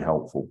that's very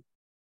helpful.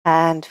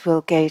 And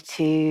we'll go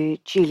to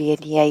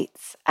Julian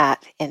Yates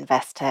at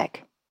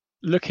Investec.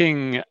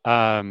 Looking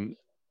at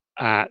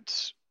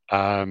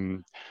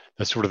the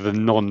sort of the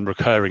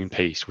non-recurring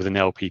piece with an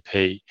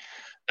LPP,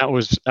 that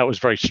was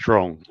very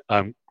strong.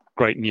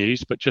 Great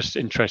news, but just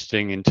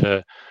interesting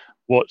into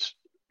what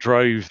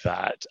drove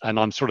that. And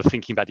I'm sort of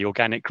thinking about the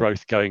organic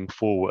growth going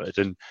forward.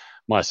 And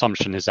my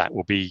assumption is that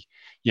will be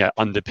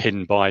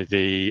underpinned by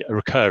the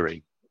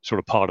recurring sort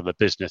of part of the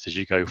business as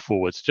you go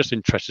forwards. Just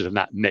interested in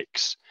that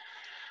mix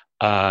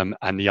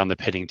and the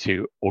underpinning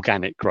to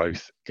organic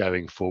growth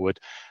going forward.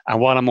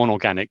 And while I'm on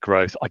organic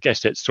growth, I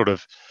guess it's sort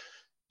of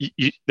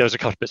there was a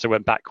couple of bits that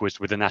went backwards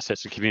within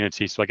assets and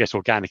communities. So I guess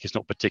organic is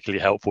not particularly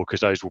helpful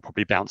because those will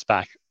probably bounce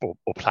back or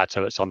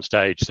plateau at some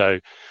stage. So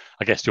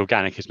I guess the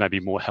organic is maybe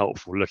more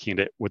helpful looking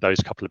at it with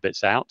those couple of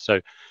bits out. So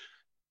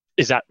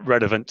is that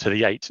relevant to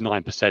the 8 to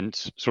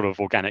 9% sort of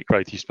organic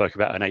growth you spoke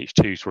about in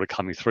H2 sort of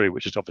coming through,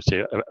 which is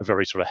obviously a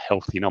very sort of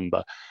healthy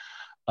number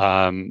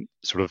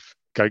sort of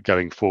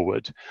going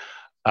forward?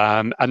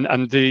 And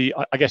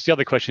I guess the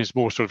other question is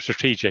more sort of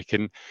strategic,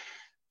 and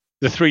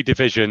the three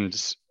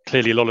divisions,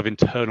 clearly a lot of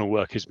internal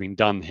work has been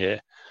done here.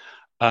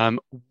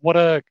 What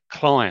are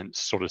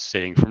clients sort of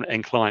seeing from an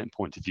end client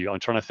point of view?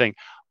 I'm trying to think,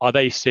 are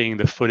they seeing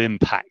the full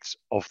impact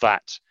of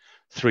that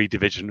three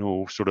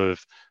divisional sort of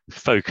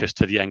focus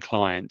to the end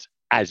client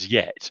as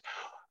yet?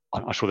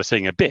 I'm sure they're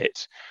seeing a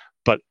bit,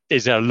 but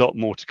is there a lot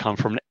more to come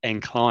from an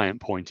end client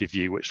point of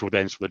view, which will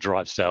then sort of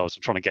drive sales?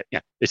 I'm trying to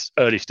get, it's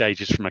early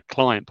stages from a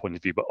client point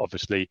of view, but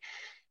obviously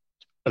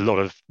a lot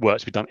of work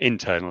to be done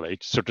internally,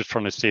 sort of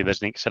trying to see if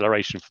there's an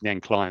acceleration from the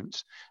end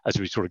clients as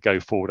we sort of go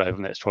forward over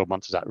the next 12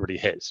 months as that really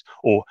hits.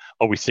 Or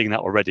are we seeing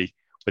that already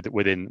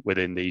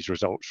within these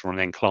results from an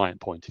end client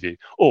point of view?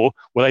 Or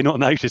will they not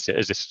notice it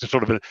as this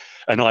sort of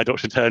an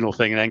Idox internal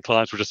thing, and end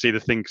clients will just see the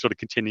thing sort of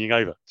continuing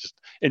over? Just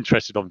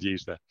interested on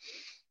views there.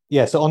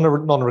 Yeah, so on the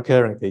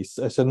non-recurring piece,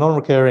 so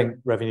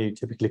non-recurring revenue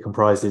typically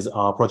comprises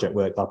our project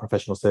work, our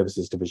professional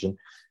services division,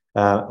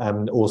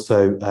 and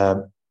also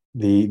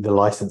the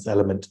license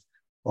element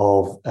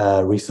of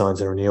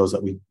re-signs and renewals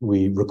that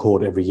we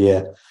record every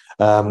year.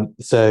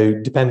 So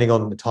depending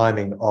on the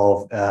timing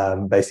of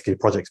basically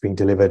projects being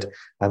delivered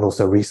and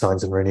also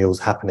re-signs and renewals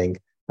happening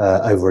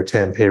over a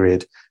term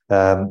period,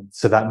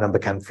 so that number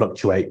can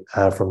fluctuate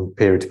from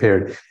period to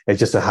period. It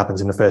just so happens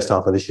in the first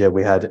half of this year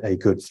we had a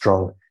good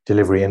strong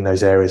delivery in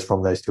those areas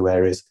from those two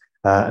areas,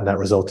 and that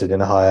resulted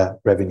in a higher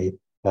revenue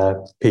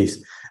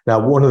piece.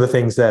 Now, one of the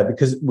things there,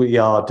 because we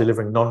are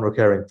delivering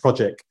non-recurring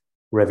project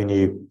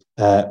revenue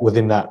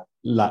within that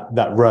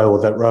row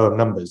of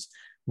numbers,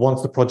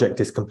 once the project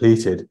is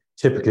completed,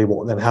 typically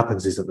what then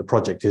happens is that the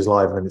project is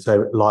live, and it's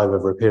live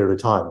over a period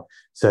of time,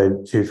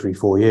 so 2, 3,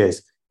 4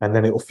 years, and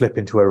then it will flip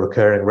into a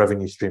recurring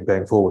revenue stream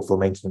going forward for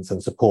maintenance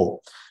and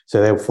support.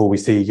 So therefore we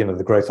see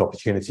the growth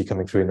opportunity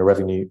coming through in the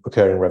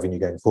recurring revenue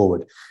going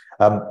forward.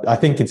 I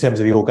think in terms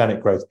of the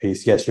organic growth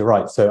piece, yes, you're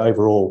right. So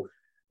overall,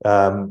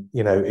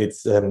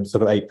 it's sort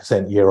of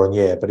 8% year on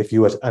year, but if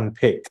you were to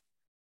unpick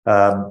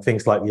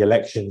things like the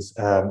elections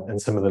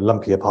and some of the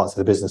lumpier parts of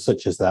the business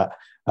such as that,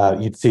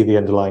 you'd see the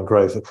underlying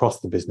growth across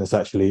the business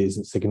actually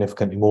isn't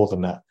significantly more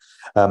than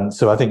that.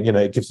 So I think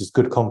it gives us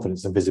good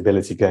confidence and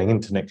visibility going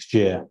into next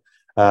year.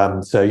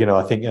 So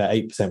I think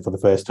 8% for the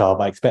first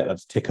half. I expect that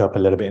to tick up a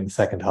little bit in the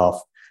second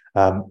half,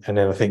 and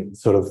then I think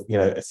sort of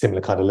a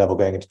similar kind of level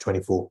going into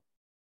 24.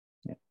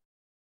 Yeah.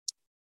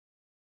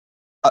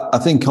 I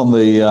think on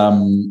the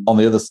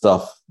other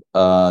stuff,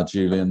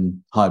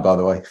 Julian, hi by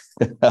the way.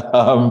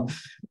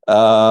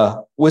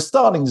 We're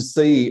starting to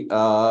see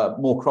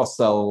more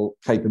cross-sell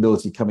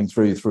capability coming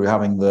through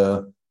having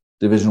the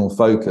divisional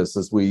focus.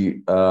 As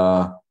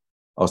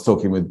I was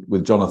talking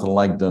with Jonathan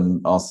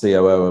Legdon, our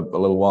COO, a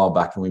little while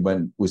back,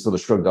 and we sort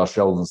of shrugged our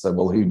shoulders and said,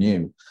 well, who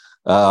knew?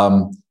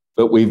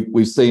 But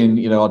we've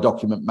seen our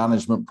document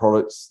management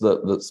products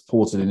that's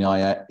supported in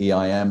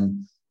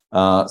EIM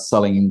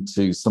selling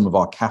into some of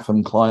our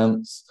CAFM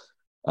clients.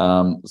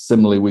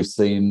 Similarly, we've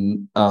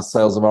seen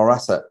sales of our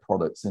asset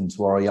products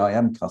into our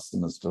EIM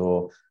customers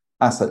for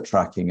asset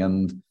tracking.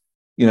 And,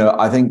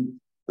 I think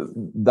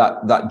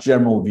that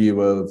general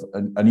view of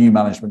a new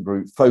management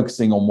group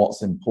focusing on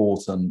what's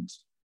important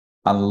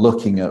and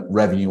looking at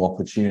revenue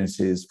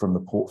opportunities from the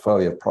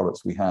portfolio of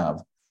products we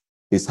have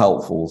is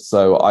helpful.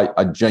 So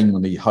I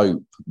genuinely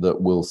hope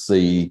that we'll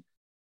see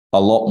a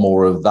lot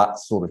more of that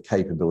sort of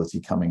capability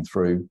coming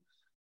through.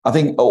 I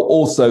think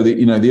also that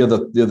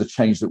the other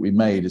change that we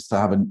made is to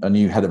have a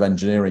new head of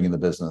engineering in the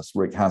business,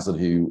 Rick Hazard,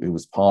 who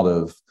was part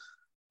of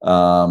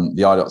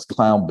the Idox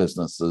Cloud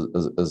business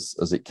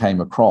as it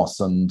came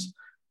across. And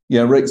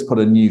Rick's put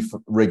a new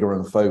rigor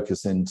and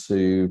focus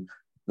into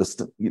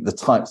the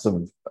types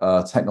of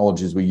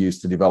technologies we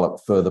use to develop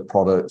further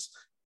products,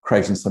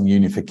 creating some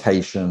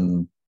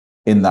unification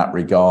in that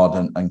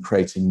regard, and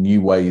creating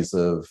new ways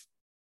of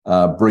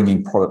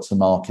bringing products to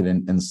market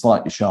in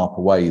slightly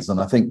sharper ways. And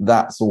I think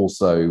that's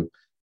also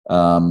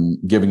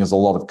giving us a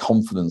lot of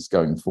confidence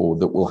going forward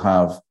that we'll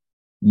have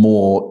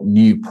more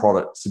new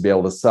products to be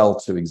able to sell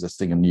to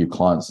existing and new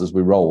clients as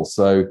we roll.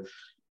 So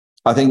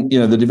I think,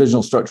 the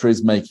divisional structure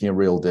is making a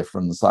real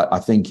difference. I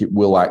think it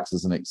will act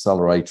as an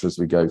accelerator as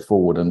we go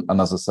forward.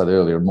 And as I said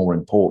earlier, more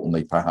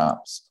importantly,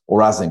 perhaps,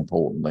 or as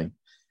importantly,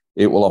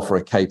 it will offer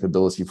a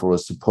capability for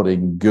us to put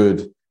in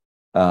good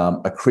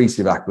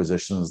accretive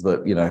acquisitions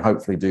that,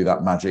 hopefully do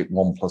that magic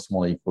 1 +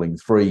 1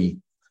 = 3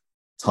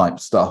 type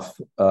stuff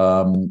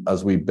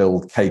as we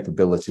build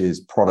capabilities,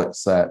 product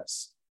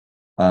sets,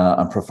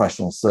 and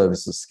professional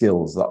services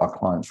skills that our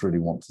clients really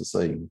want to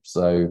see.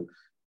 So,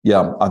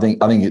 yeah, I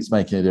think it's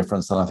making a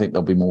difference, and I think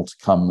there'll be more to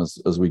come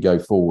as we go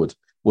forward.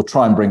 We'll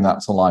try and bring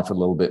that to life a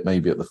little bit,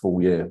 maybe at the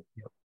full year.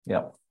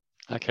 Yeah.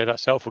 Okay,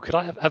 that's helpful. Could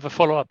I have a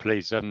follow up,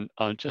 please?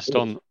 Just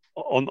on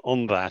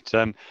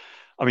that.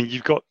 I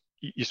mean,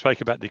 you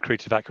spoke about the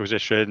accretive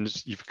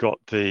acquisitions. You've got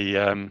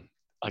the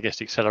I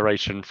guess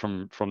acceleration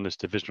from this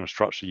divisional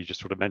structure you just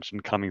sort of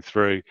mentioned coming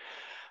through.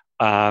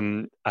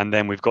 And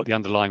then we've got the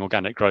underlying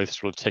organic growth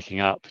sort of ticking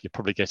up. You're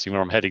probably getting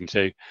where I'm heading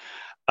to.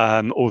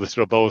 All this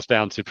sort of boils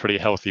down to pretty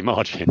healthy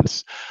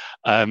margins.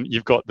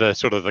 You've got the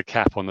sort of the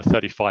cap on the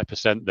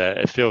 35% there.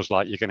 It feels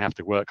like you're going to have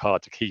to work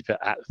hard to keep it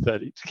at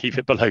 30, to keep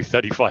it below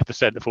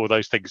 35% if all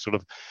those things sort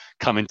of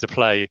come into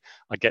play.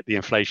 I get the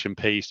inflation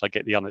piece. I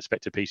get the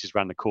unexpected pieces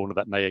around the corner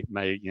that may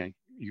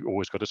you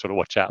always got to sort of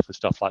watch out for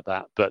stuff like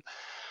that. But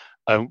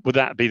would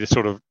that be the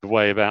sort of the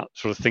way about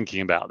sort of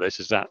thinking about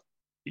this? Is that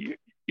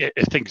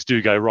if things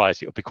do go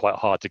right, it'll be quite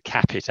hard to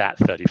cap it at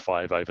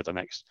 35 over the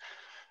next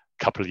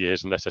couple of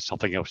years unless there's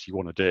something else you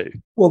want to do?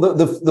 Well,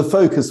 the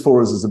focus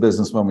for us as a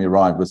business when we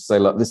arrived was to say,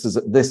 look, this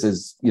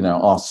is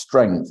our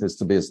strength is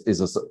to be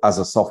as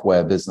a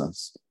software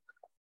business,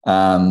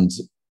 and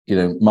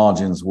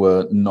margins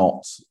were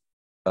not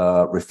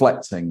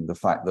reflecting the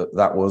fact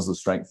that was the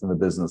strength of the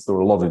business. There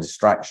were a lot of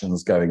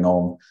distractions going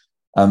on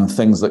and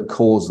things that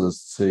caused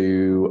us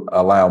to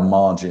allow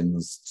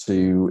margins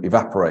to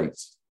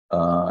evaporate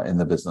in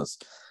the business.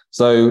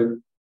 So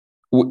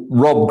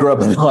Rob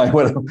Grubb and I,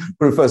 when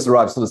we first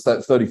arrived, sort of set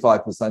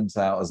 35%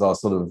 out as our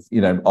sort of,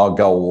 our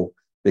goal,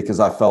 because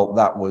I felt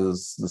that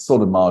was the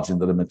sort of margin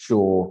that a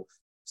mature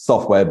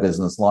software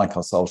business like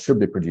ourselves should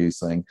be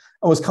producing,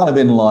 and was kind of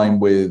in line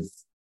with,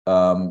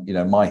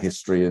 my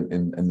history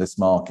in this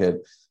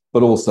market,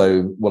 but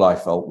also what I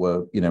felt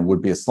were,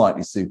 would be a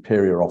slightly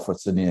superior offer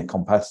to near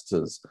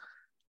competitors.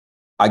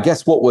 I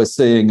guess what we're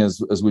seeing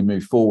as we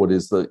move forward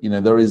is that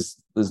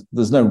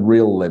there's no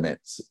real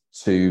limit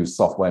to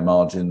software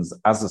margins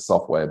as a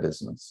software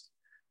business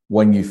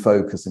when you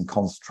focus and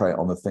concentrate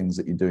on the things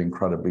that you do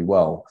incredibly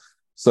well.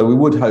 So we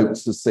would hope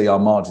to see our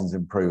margins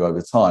improve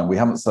over time. We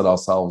haven't set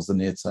ourselves a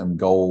near-term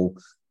goal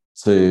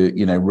to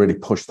really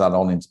push that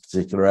on into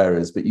particular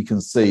areas, but you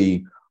can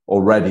see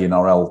already in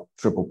our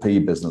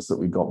LPP business that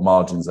we've got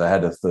margins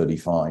ahead of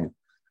 35.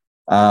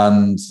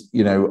 And,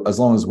 as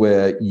long as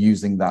we're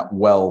using that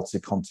well to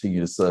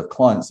continue to serve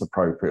clients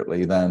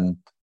appropriately, then,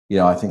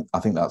 I think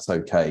that's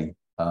okay.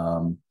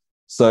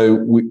 So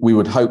we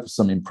would hope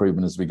some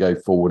improvement as we go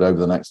forward over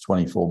the next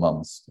 24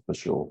 months, for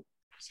sure.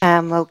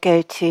 We'll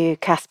go to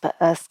Casper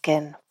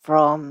Erskine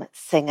from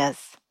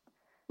Singers.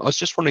 I was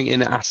just wondering,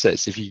 in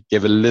assets, if you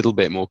give a little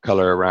bit more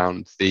colour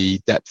around the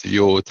depth of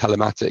your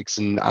telematics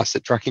and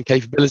asset tracking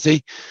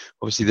capability.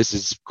 Obviously, this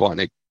is quite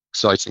an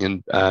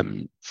exciting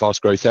and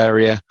fast growth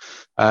area.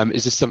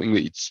 Is this something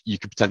that you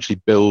could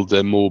potentially build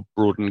a more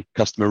broadened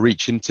customer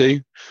reach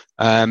into?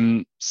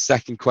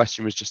 Second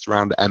question was just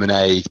around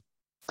M&A.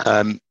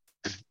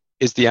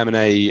 Is the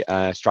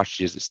M&A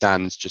strategy as it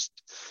stands just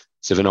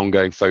sort of an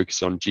ongoing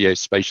focus on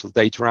geospatial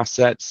data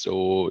assets,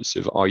 or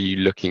sort of are you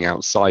looking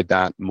outside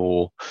that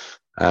more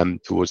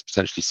towards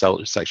potentially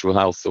sexual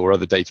health or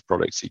other data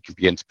products that you could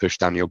begin to push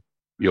down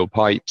your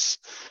pipes?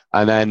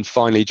 And then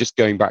finally, just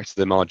going back to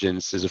the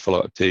margins as a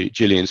follow-up to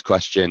Julian's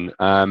question,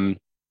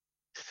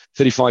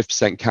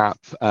 35% cap,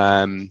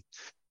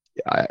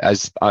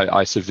 as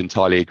I sort of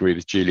entirely agree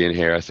with Julian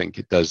here. I think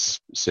it does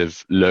sort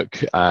of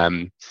look,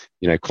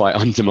 quite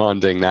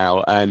undemanding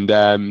now. And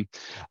I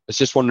was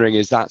just wondering,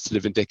 is that sort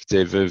of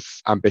indicative of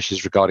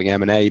ambitions regarding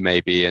M&A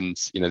maybe, and,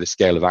 the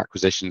scale of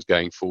acquisitions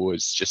going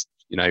forwards, just,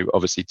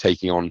 obviously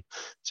taking on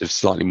sort of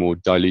slightly more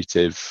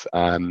dilutive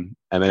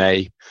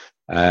M&A,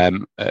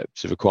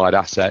 sort of acquired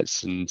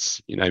assets, and,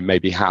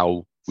 maybe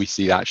how we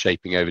see that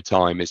shaping over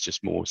time is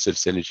just more sort of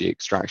synergy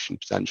extraction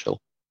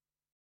potential.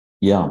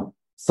 Yeah.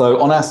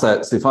 So on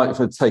assets, if I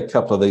take a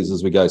couple of these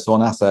as we go. So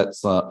on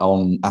assets,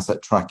 on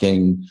asset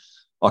tracking,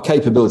 our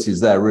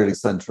capabilities there really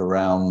centre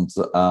around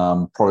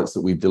products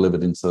that we've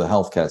delivered into the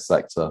healthcare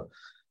sector.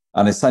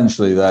 And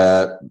essentially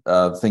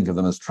think of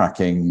them as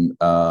tracking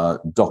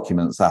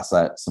documents,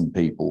 assets and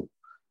people.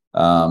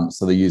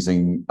 So they're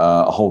using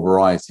a whole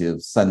variety of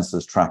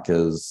sensors,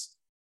 trackers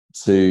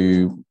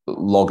to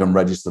log and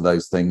register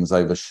those things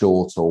over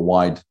short or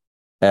wide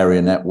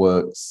area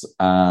networks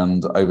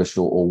and over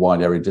short or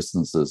wide area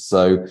distances.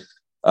 So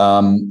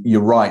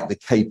you're right, the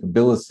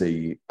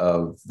capability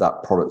of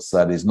that product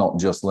set is not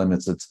just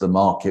limited to the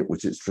market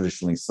which it's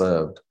traditionally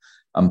served.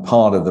 And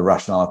part of the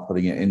rationale of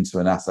putting it into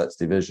an assets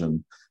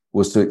division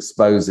was to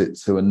expose it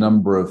to a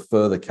number of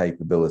further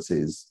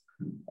capabilities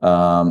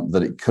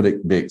that it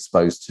could be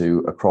exposed to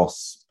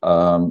across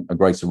a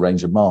greater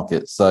range of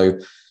markets. So,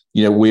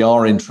 we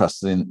are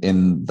interested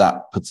in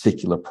that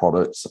particular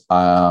product.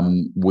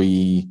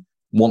 We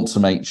want to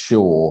make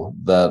sure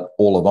that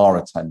all of our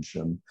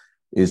attention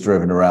is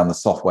driven around the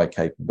software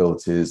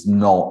capabilities,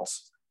 not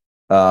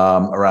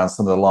around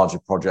some of the larger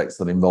projects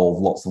that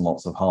involve lots and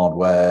lots of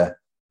hardware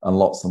and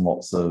lots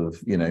of,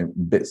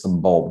 bits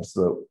and bobs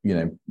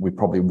that, we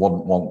probably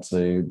wouldn't want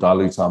to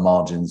dilute our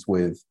margins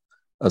with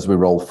as we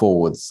roll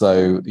forward.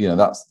 So,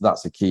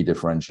 that's a key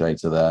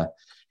differentiator there.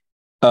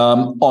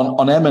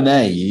 On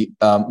M&A,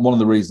 one of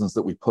the reasons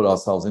that we put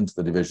ourselves into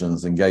the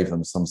divisions and gave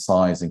them some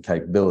size and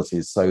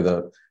capabilities so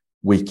that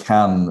we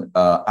can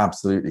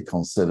absolutely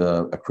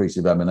consider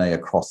accretive M&A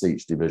across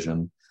each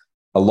division.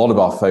 A lot of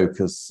our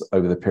focus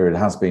over the period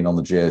has been on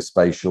the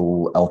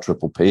geospatial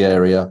LPP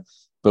area,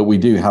 but we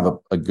do have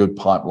a good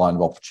pipeline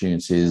of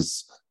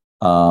opportunities,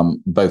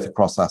 both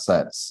across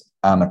assets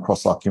and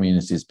across our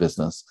communities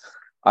business.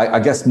 I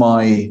guess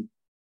my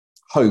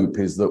hope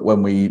is that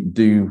when we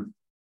do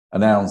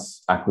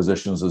announce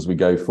acquisitions as we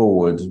go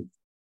forward,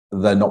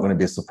 they're not going to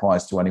be a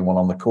surprise to anyone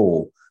on the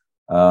call.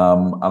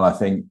 And I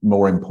think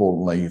more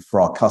importantly for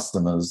our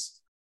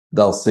customers,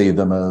 they'll see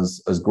them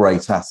as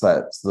great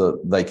assets that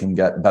they can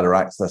get better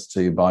access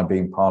to by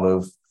being part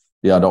of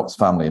the Idox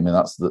family. I mean,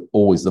 that's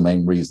always the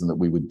main reason that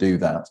we would do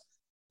that.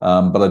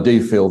 But I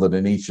do feel that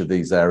in each of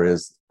these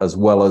areas, as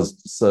well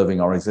as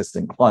serving our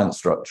existing client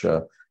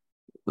structure,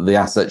 the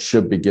assets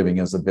should be giving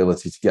us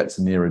ability to get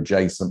to near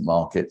adjacent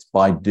markets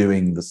by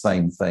doing the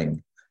same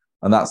thing.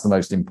 And that's the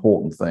most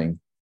important thing.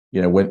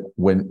 When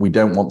we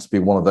don't want to be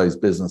one of those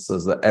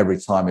businesses that every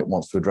time it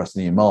wants to address a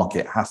new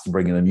market has to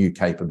bring in a new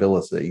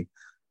capability.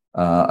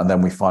 And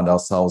then we find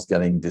ourselves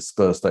getting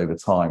dispersed over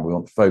time. We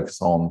want to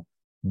focus on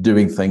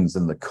doing things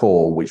in the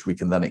core, which we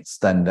can then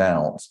extend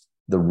out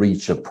the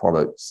reach of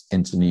products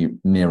into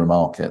nearer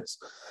markets.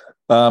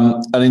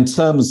 And in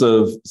terms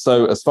of,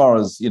 so as far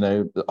as,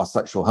 our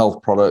sexual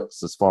health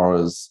products, as far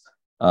as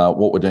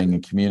what we're doing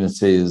in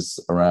communities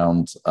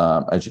around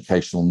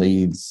educational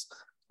needs,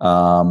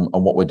 and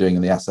what we're doing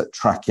in the asset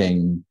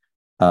tracking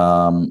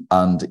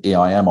and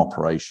EIM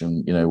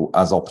operation,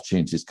 as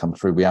opportunities come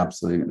through, we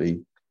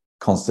absolutely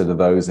consider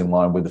those in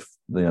line with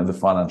the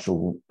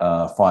financial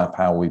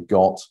firepower we've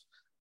got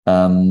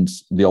and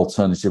the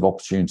alternative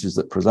opportunities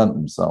that present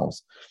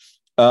themselves.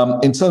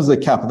 In terms of the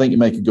cap, I think you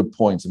make a good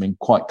point. I mean,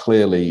 quite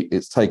clearly,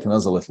 it's taken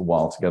us a little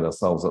while to get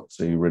ourselves up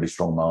to really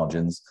strong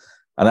margins.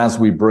 And as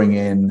we bring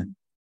in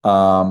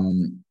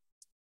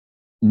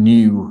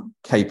new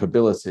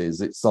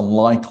capabilities, it's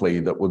unlikely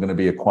that we're going to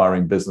be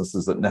acquiring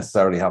businesses that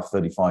necessarily have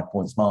 35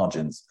 points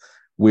margins.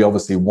 We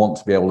obviously want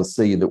to be able to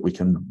see that we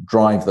can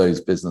drive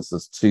those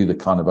businesses to the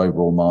kind of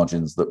overall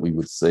margins that we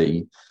would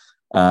see.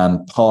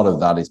 And part of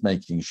that is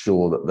making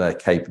sure that their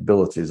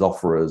capabilities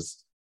offer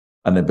us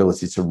an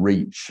ability to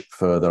reach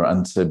further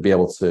and to be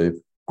able to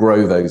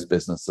grow those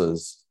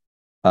businesses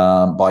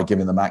by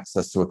giving them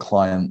access to a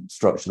client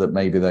structure that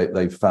maybe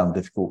they've found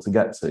difficult to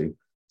get to.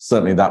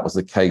 Certainly that was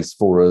the case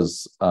for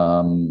us,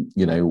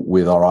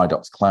 with our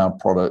Idox Cloud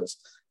product.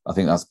 I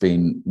think that's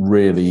been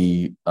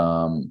really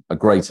a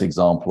great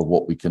example of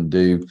what we can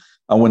do.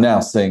 And we're now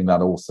seeing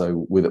that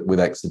also with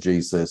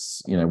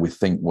Exegesis, with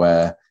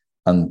Thinkware,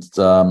 and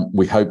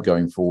we hope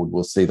going forward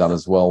we'll see that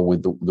as well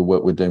with the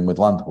work we're doing with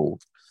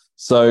Landhawk.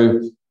 So,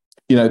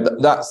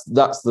 that's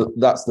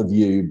the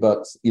view.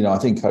 But, I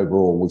think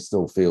overall we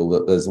still feel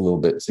that there's a little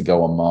bit to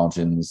go on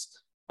margins,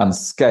 and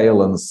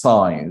scale and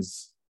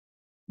size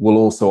will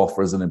also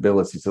offer us an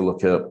ability to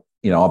look at,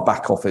 our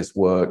back office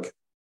work,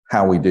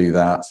 how we do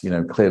that.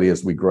 Clearly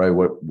as we grow,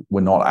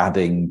 we're not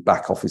adding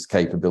back office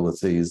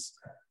capabilities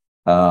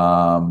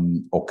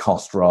or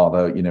cost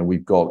rather.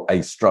 We've got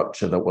a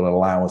structure that will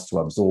allow us to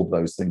absorb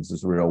those things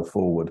as we roll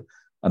forward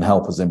and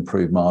help us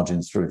improve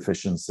margins through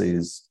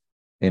efficiencies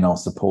in our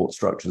support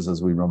structures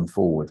as we run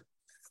forward.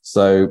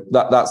 So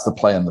that's the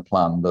play and the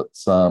plan. But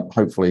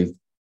hopefully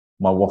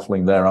my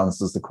waffling there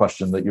answers the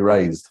question that you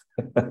raised.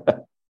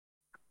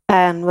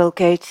 And we'll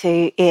go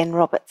to Ian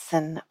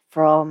Robertson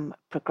from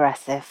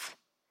Progressive.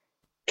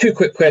 Two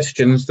quick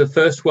questions. The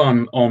first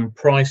one on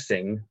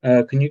pricing.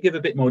 Can you give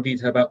a bit more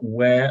detail about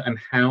where and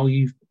how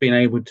you've been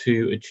able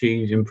to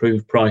achieve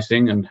improved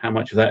pricing and how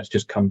much of that's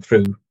just come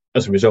through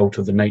as a result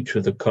of the nature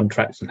of the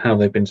contracts and how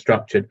they've been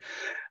structured?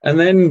 And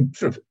then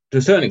sort of to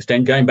a certain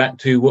extent, going back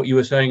to what you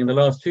were saying in the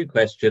last two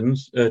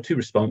questions, two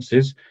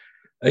responses,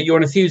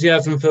 your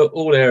enthusiasm for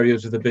all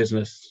areas of the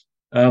business.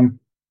 You're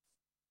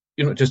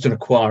not just an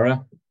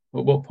acquirer.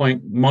 At what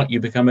point might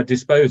you become a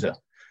disposer?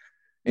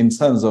 In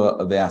terms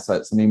of the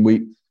assets, I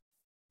mean,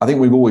 I think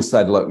we've always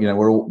said, look,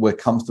 we're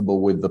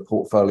comfortable with the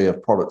portfolio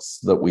of products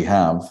that we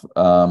have.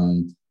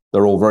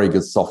 They're all very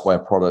good software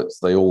products.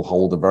 They all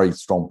hold a very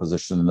strong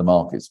position in the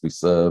markets we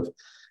serve.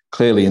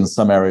 Clearly, in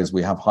some areas,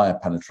 we have higher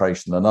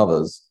penetration than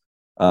others.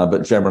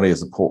 But generally,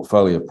 as a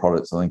portfolio of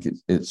products, I think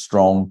it's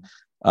strong.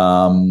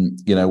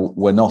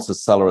 We're not a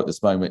seller at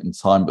this moment in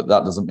time, but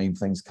that doesn't mean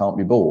things can't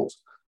be bought.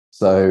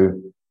 So,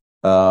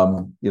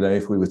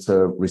 if we were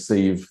to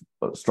receive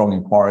strong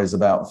inquiries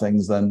about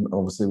things, then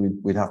obviously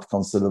we'd have to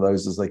consider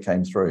those as they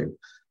came through.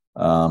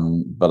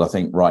 But I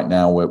think right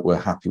now we're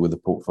happy with the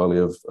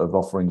portfolio of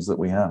offerings that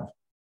we have.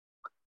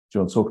 Do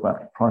you want to talk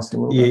about pricing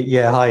a little bit?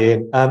 Yeah, hi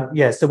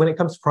Ian. So when it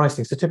comes to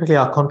pricing, so typically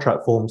our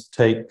contract forms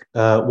take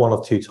one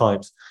of two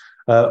types.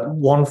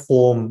 One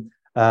form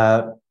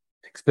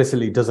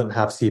explicitly doesn't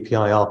have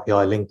CPI,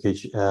 RPI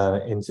linkage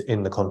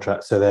in the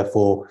contract. So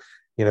therefore,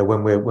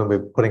 when we're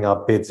putting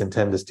our bids and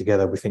tenders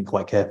together, we think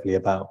quite carefully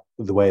about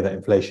the way that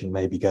inflation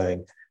may be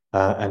going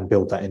and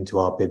build that into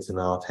our bids and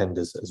our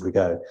tenders as we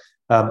go.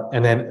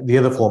 And then the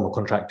other form of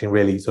contracting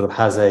really sort of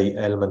has a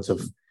element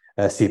of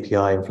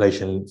CPI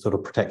inflation sort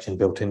of protection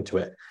built into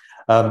it.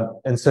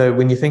 And so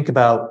when you think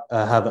about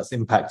how that's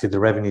impacted the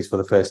revenues for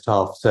the first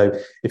half, so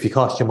if you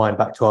cast your mind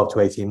back 12 to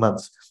 18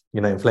 months,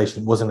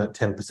 inflation wasn't at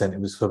 10%,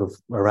 it was sort of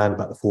around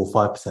about the 4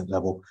 or 5%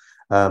 level.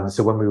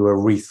 So when we were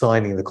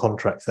re-signing the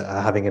contracts that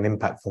are having an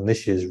impact on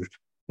this year's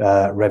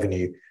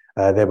revenue,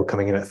 they were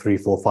coming in at 3,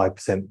 4,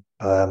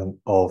 5%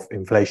 of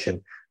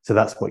inflation. So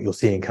that's what you're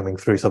seeing coming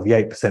through. So the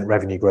 8%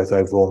 revenue growth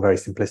overall, in very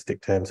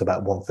simplistic terms,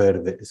 about 1/3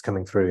 of it is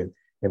coming through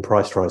in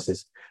price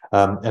rises.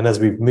 And as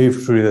we've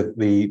moved through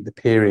the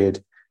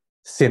period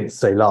since,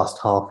 say, last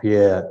half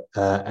year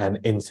and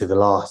into the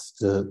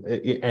last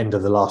end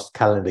of the last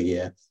calendar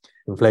year,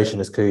 inflation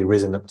has clearly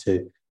risen up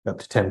to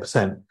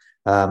 10%.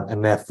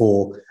 And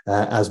therefore,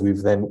 as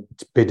we've then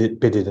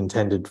bidded and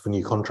tendered for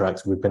new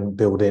contracts, we've been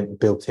built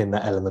in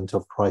that element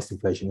of price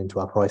inflation into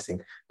our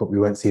pricing, but we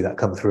won't see that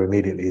come through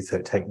immediately.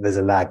 So there's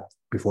a lag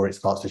before it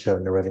starts to show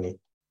in the revenue.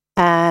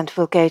 And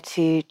we'll go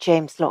to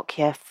James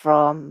Lockyer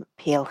from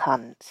Peel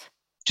Hunt.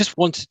 Just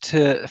wanted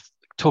to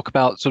talk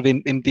about sort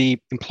of in the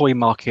employee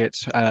market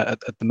at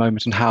the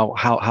moment and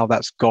how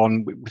that's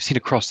gone. We've seen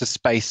across the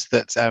space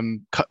that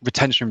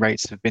retention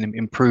rates have been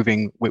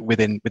improving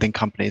within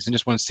companies, and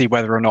just want to see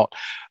whether or not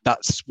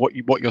that's what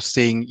you're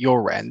seeing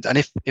your end, and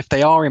if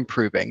they are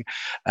improving,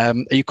 are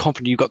you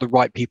confident you've got the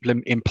right people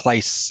in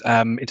place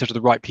in terms of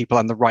the right people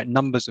and the right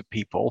numbers of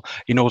people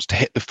in order to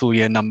hit the full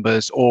year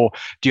numbers, or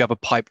do you have a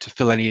pipe to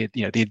fill any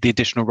the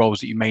additional roles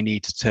that you may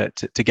need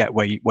to get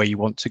where you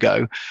want to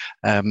go?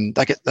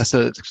 I guess that's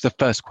the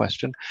first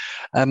question.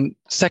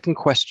 Second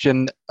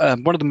question,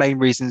 one of the main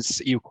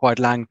reasons you acquired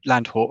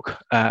Landhawk,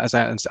 as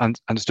I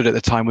understood at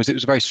the time, was it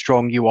was a very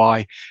strong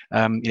UI.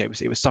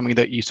 It was something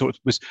that you sort of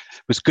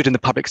was good in the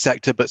public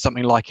sector, but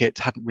something like it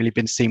hadn't really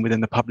been seen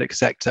within the public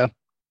sector.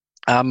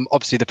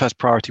 Obviously, the first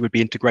priority would be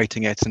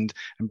integrating it and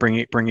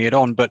bringing it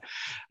on. But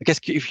I guess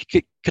if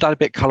you could add a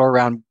bit of colour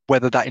around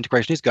whether that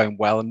integration is going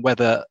well and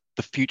whether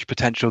the future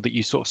potential that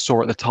you sort of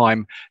saw at the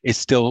time is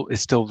still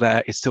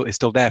there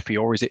for you,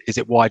 or is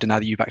it wider now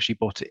that you've actually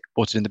bought it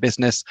in the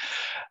business?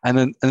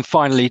 And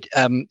finally,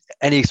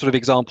 any sort of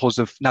examples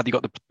of, now that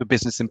you've got the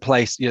business in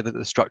place,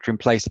 the structure in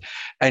place,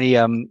 any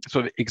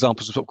sort of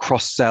examples of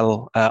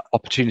cross-sell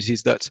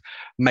opportunities that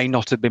may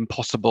not have been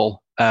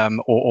possible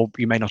or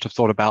you may not have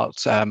thought about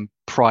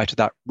prior to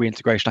that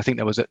reintegration? I think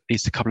there was at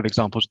least a couple of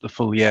examples of the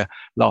full year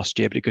last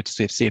year, but it's good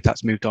to see if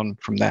that's moved on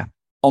from there.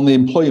 On the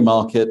employee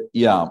market,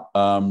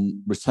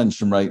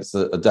 retention rates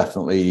are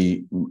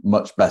definitely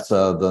much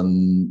better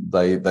than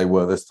they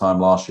were this time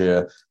last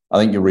year. I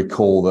think you'll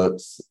recall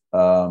that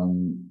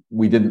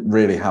we didn't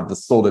really have the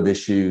sort of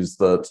issues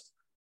that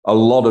a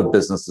lot of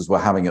businesses were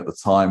having at the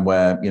time,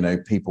 where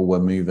people were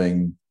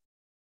moving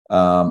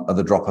at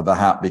the drop of a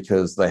hat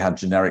because they had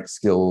generic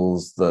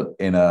skills that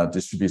in a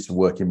distributed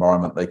work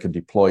environment they could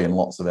deploy in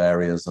lots of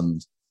areas,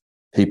 and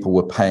people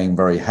were paying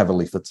very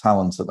heavily for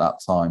talent at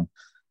that time.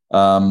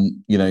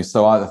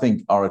 So I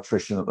think our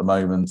attrition at the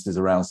moment is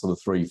around sort of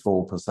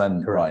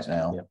 3-4% right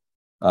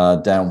now,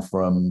 down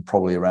from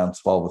probably around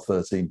 12 or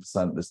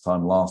 13% this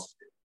time last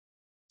year.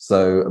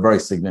 So a very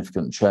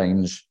significant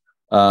change.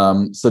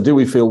 So do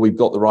we feel we've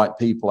got the right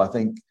people? I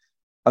think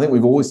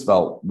we've always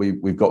felt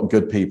we've got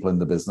good people in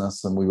the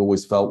business, and we've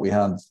always felt we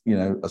had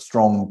a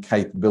strong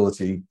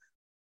capability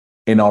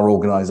in our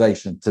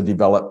organisation to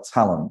develop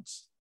talent.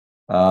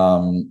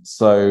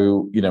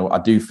 So I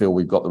do feel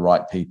we've got the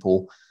right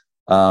people.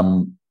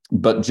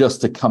 But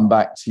just to come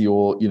back to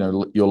your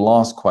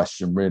last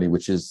question, really,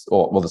 which is,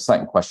 the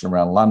second question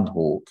around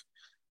Landhawk,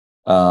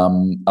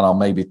 and I'll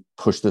maybe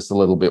push this a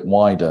little bit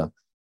wider,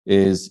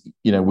 is,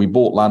 we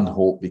bought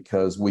Landhawk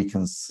because we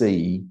can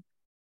see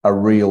a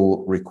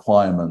real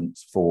requirement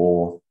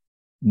for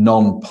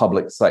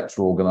non-public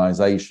sector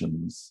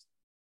organisations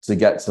to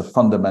get to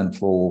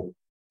fundamental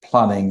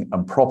planning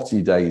and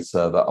property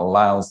data that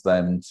allows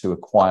them to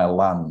acquire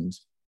land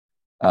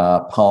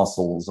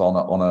parcels on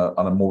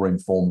a more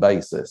informed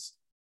basis,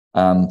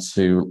 and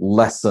to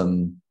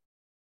lessen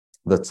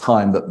the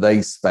time that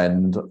they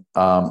spend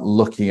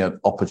looking at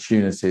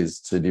opportunities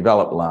to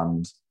develop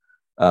land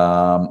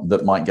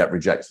that might get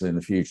rejected in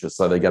the future.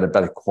 So they get a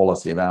better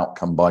quality of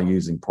outcome by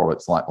using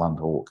products like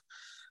Landhawk.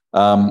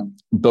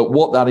 But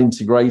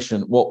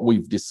what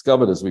we've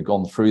discovered as we've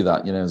gone through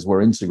that, as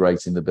we're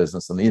integrating the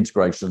business, and the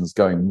integration's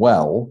going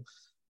well,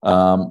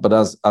 but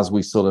as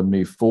we sort of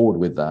move forward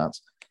with that,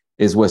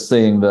 is we're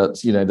seeing that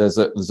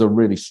there's a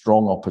really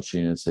strong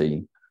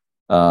opportunity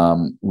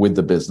with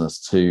the business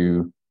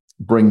to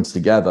bring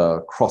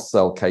together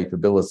cross-sell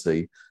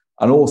capability,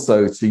 and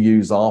also to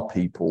use our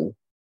people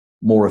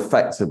more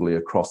effectively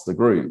across the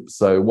group.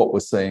 So what we're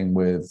seeing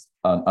with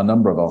a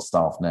number of our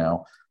staff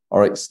now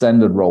are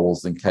extended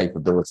roles and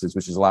capabilities,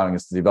 which is allowing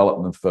us to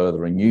develop them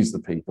further and use the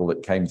people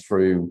that came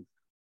through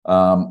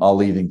our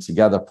Leading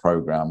Together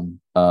program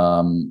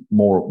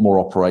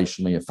more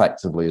operationally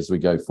effectively as we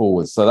go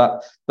forward. So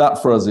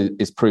that for us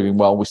is proving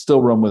well. We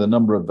still run with a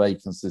number of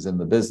vacancies in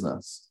the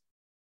business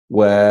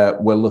where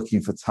we're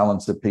looking for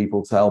talented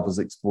people to help us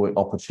exploit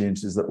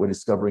opportunities that we're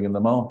discovering in the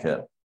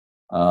market.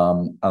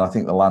 And I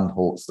think the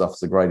Landhawk stuff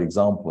is a great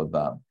example of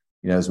that.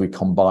 As we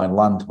combine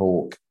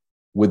Landhawk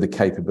with the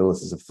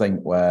capabilities of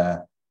Think,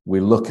 where we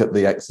look at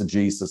the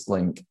exegesis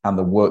link and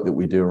the work that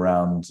we do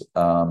around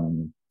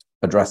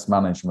address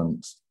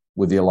management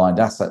with the Aligned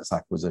Assets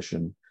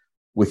acquisition,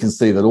 we can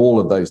see that all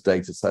of those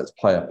data sets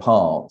play a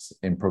part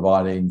in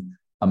providing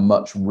a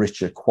much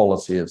richer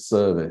quality of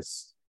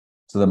service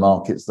to the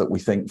markets that we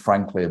think,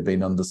 frankly, have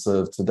been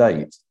underserved to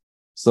date.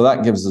 So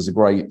that gives us a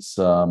great,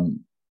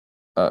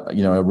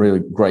 a really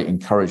great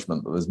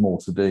encouragement that there's more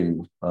to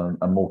do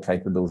and more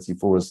capability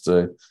for us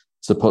to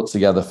put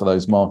together for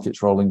those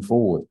markets rolling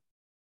forward.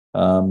 I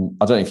don't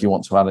know if you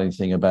want to add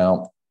anything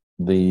about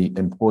the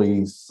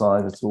employees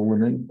side at all,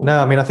 Anoop? No,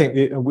 I mean, I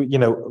think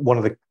one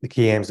of the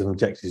key aims and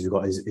objectives we've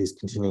got is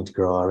continuing to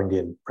grow our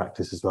Indian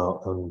practice as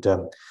well.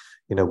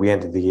 And we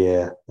ended the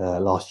year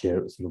last year,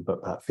 it was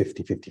about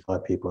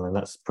 55 people, and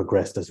that's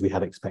progressed as we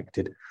had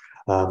expected.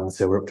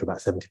 So we're up to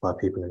about 75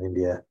 people in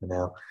India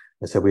now.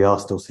 And so we are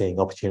still seeing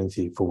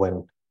opportunity for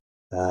when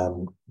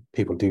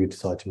people do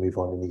decide to move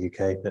on in the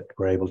UK, that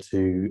we're able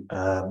to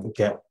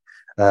get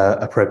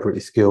appropriately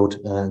skilled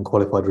and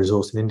qualified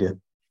resource in India.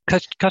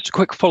 Just a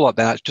quick follow-up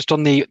there, just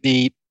on the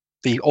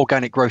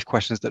organic growth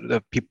questions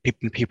that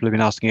people have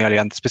been asking earlier,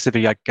 and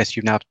specifically, I guess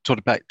you've now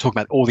talking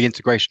about all the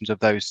integrations of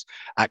those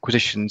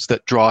acquisitions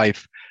that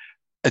drive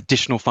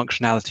additional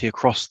functionality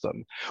across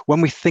them.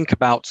 When we think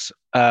about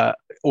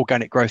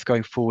organic growth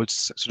going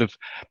forwards, sort of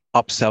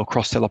upsell,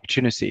 cross-sell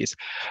opportunities,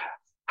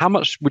 how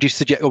much would you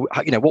suggest,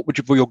 what would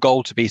your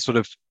goal to be, sort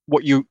of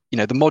what the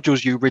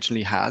modules you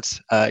originally had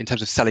in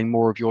terms of selling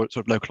more of your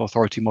sort of local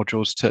authority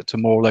modules to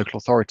more local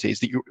authorities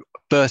that you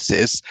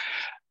versus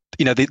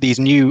these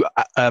new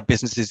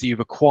businesses that you've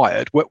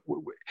acquired?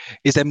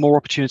 Is there more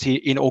opportunity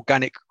in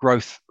organic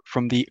growth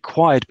from the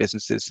acquired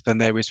businesses than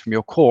there is from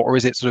your core, or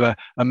is it sort of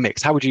a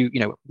mix? How would you,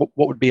 what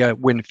would be a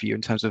win for you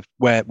in terms of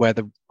where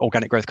the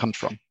organic growth comes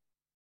from?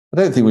 I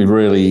don't think we've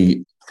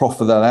really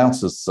proffered that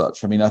out as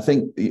such. I mean, I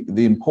think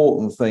the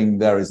important thing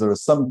there is there are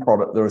some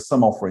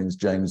offerings,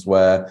 James,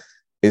 where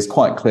it's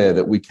quite clear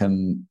that we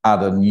can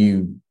add a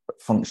new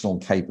functional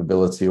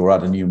capability or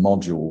add a new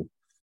module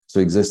to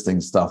existing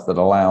stuff that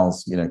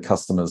allows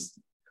customers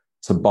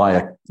to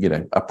buy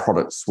a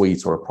product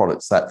suite or a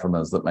product set from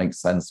us that makes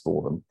sense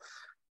for them.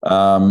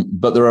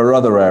 But there are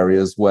other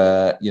areas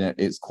where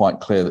it's quite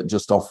clear that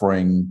just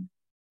offering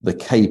the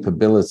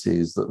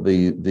capabilities that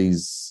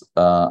these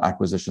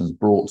acquisitions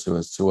brought to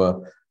us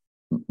to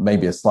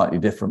maybe a slightly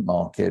different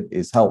market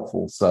is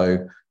helpful.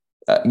 So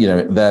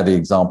they're the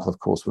example, of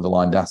course, with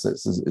Aligned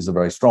Assets is a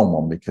very strong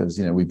one, because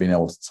we've been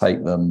able to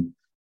take them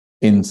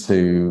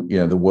into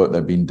the work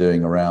they've been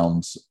doing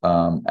around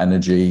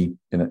energy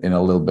in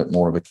a little bit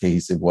more of a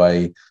cohesive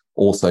way,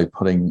 also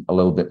putting a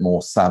little bit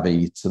more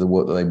savvy to the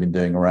work that they've been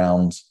doing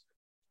around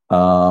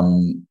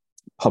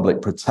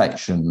public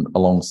protection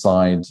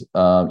alongside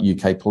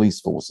UK police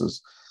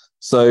forces.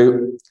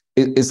 So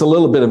it's a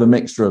little bit of a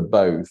mixture of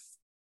both.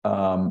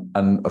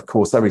 And of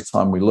course, every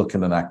time we look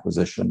at an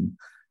acquisition,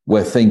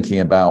 we're thinking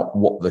about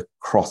what the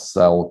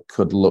cross-sell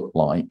could look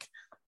like.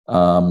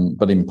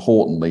 But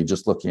importantly,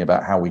 just looking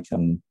about how we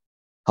can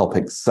help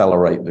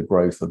accelerate the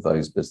growth of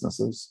those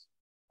businesses.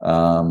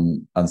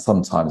 And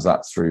sometimes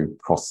that's through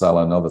cross-sell,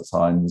 and other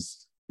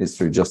times it's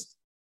through just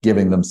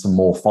giving them some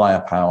more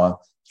firepower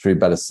through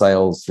better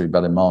sales, through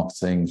better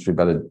marketing, through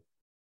better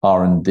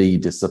R&D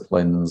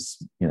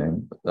disciplines,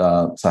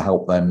 to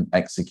help them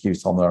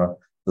execute on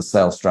the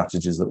sales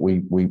strategies that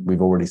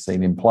we've already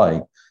seen in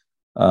play.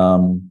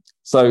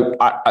 So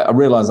I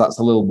realise that's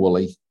a little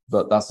woolly,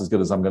 but that's as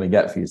good as I'm going to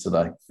get for you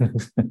today.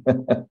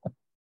 And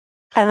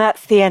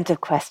that's the end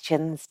of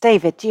questions.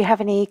 David, do you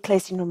have any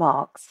closing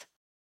remarks?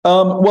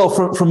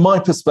 Well, from my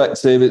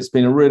perspective, it's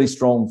been a really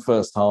strong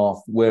first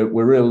half. We're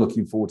really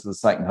looking forward to the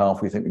second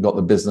half. We think we've got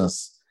the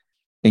business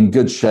in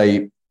good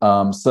shape,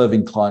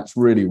 serving clients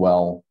really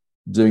well,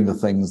 doing the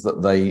things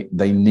that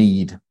they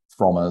need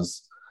from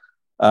us.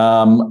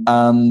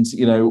 And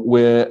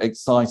we're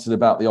excited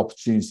about the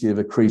opportunity of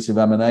accretive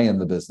M&A in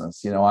the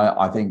business.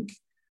 I think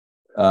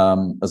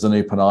as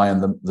Anoop and I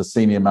and the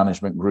senior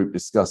management group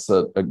discuss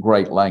at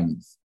great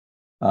length,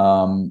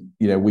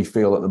 we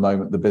feel at the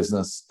moment the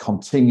business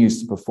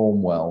continues to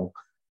perform well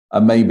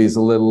and maybe is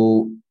a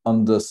little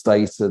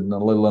understated and a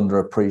little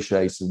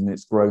underappreciated in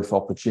its growth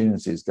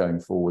opportunities going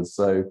forward.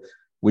 So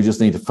we just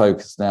need to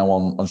focus now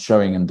on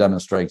showing and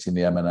demonstrating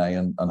the M&A,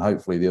 and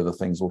hopefully the other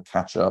things will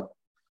catch up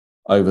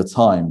over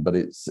time. But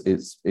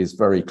it's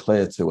very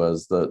clear to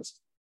us that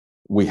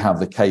we have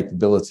the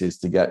capabilities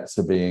to get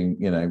to being,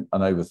 an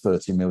over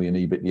 30 million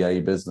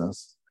EBITDA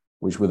business,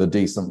 which with a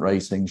decent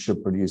rating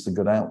should produce a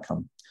good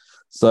outcome.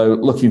 So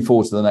looking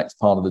forward to the next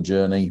part of the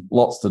journey.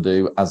 Lots to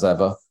do as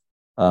ever,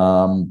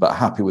 but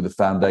happy with the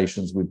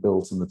foundations we've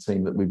built and the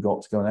team that we've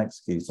got to go and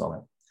execute on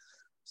it.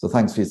 So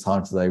thanks for your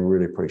time today.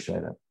 Really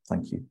appreciate it.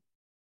 Thank you.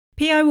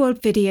 PI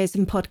World videos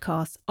and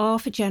podcasts are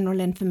for general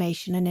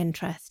information and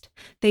interest.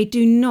 They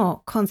do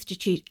not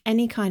constitute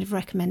any kind of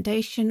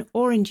recommendation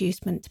or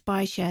inducement to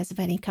buy shares of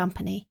any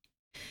company.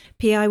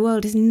 PI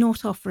World is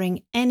not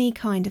offering any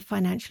kind of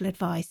financial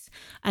advice,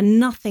 and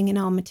nothing in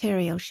our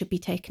material should be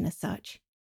taken as such.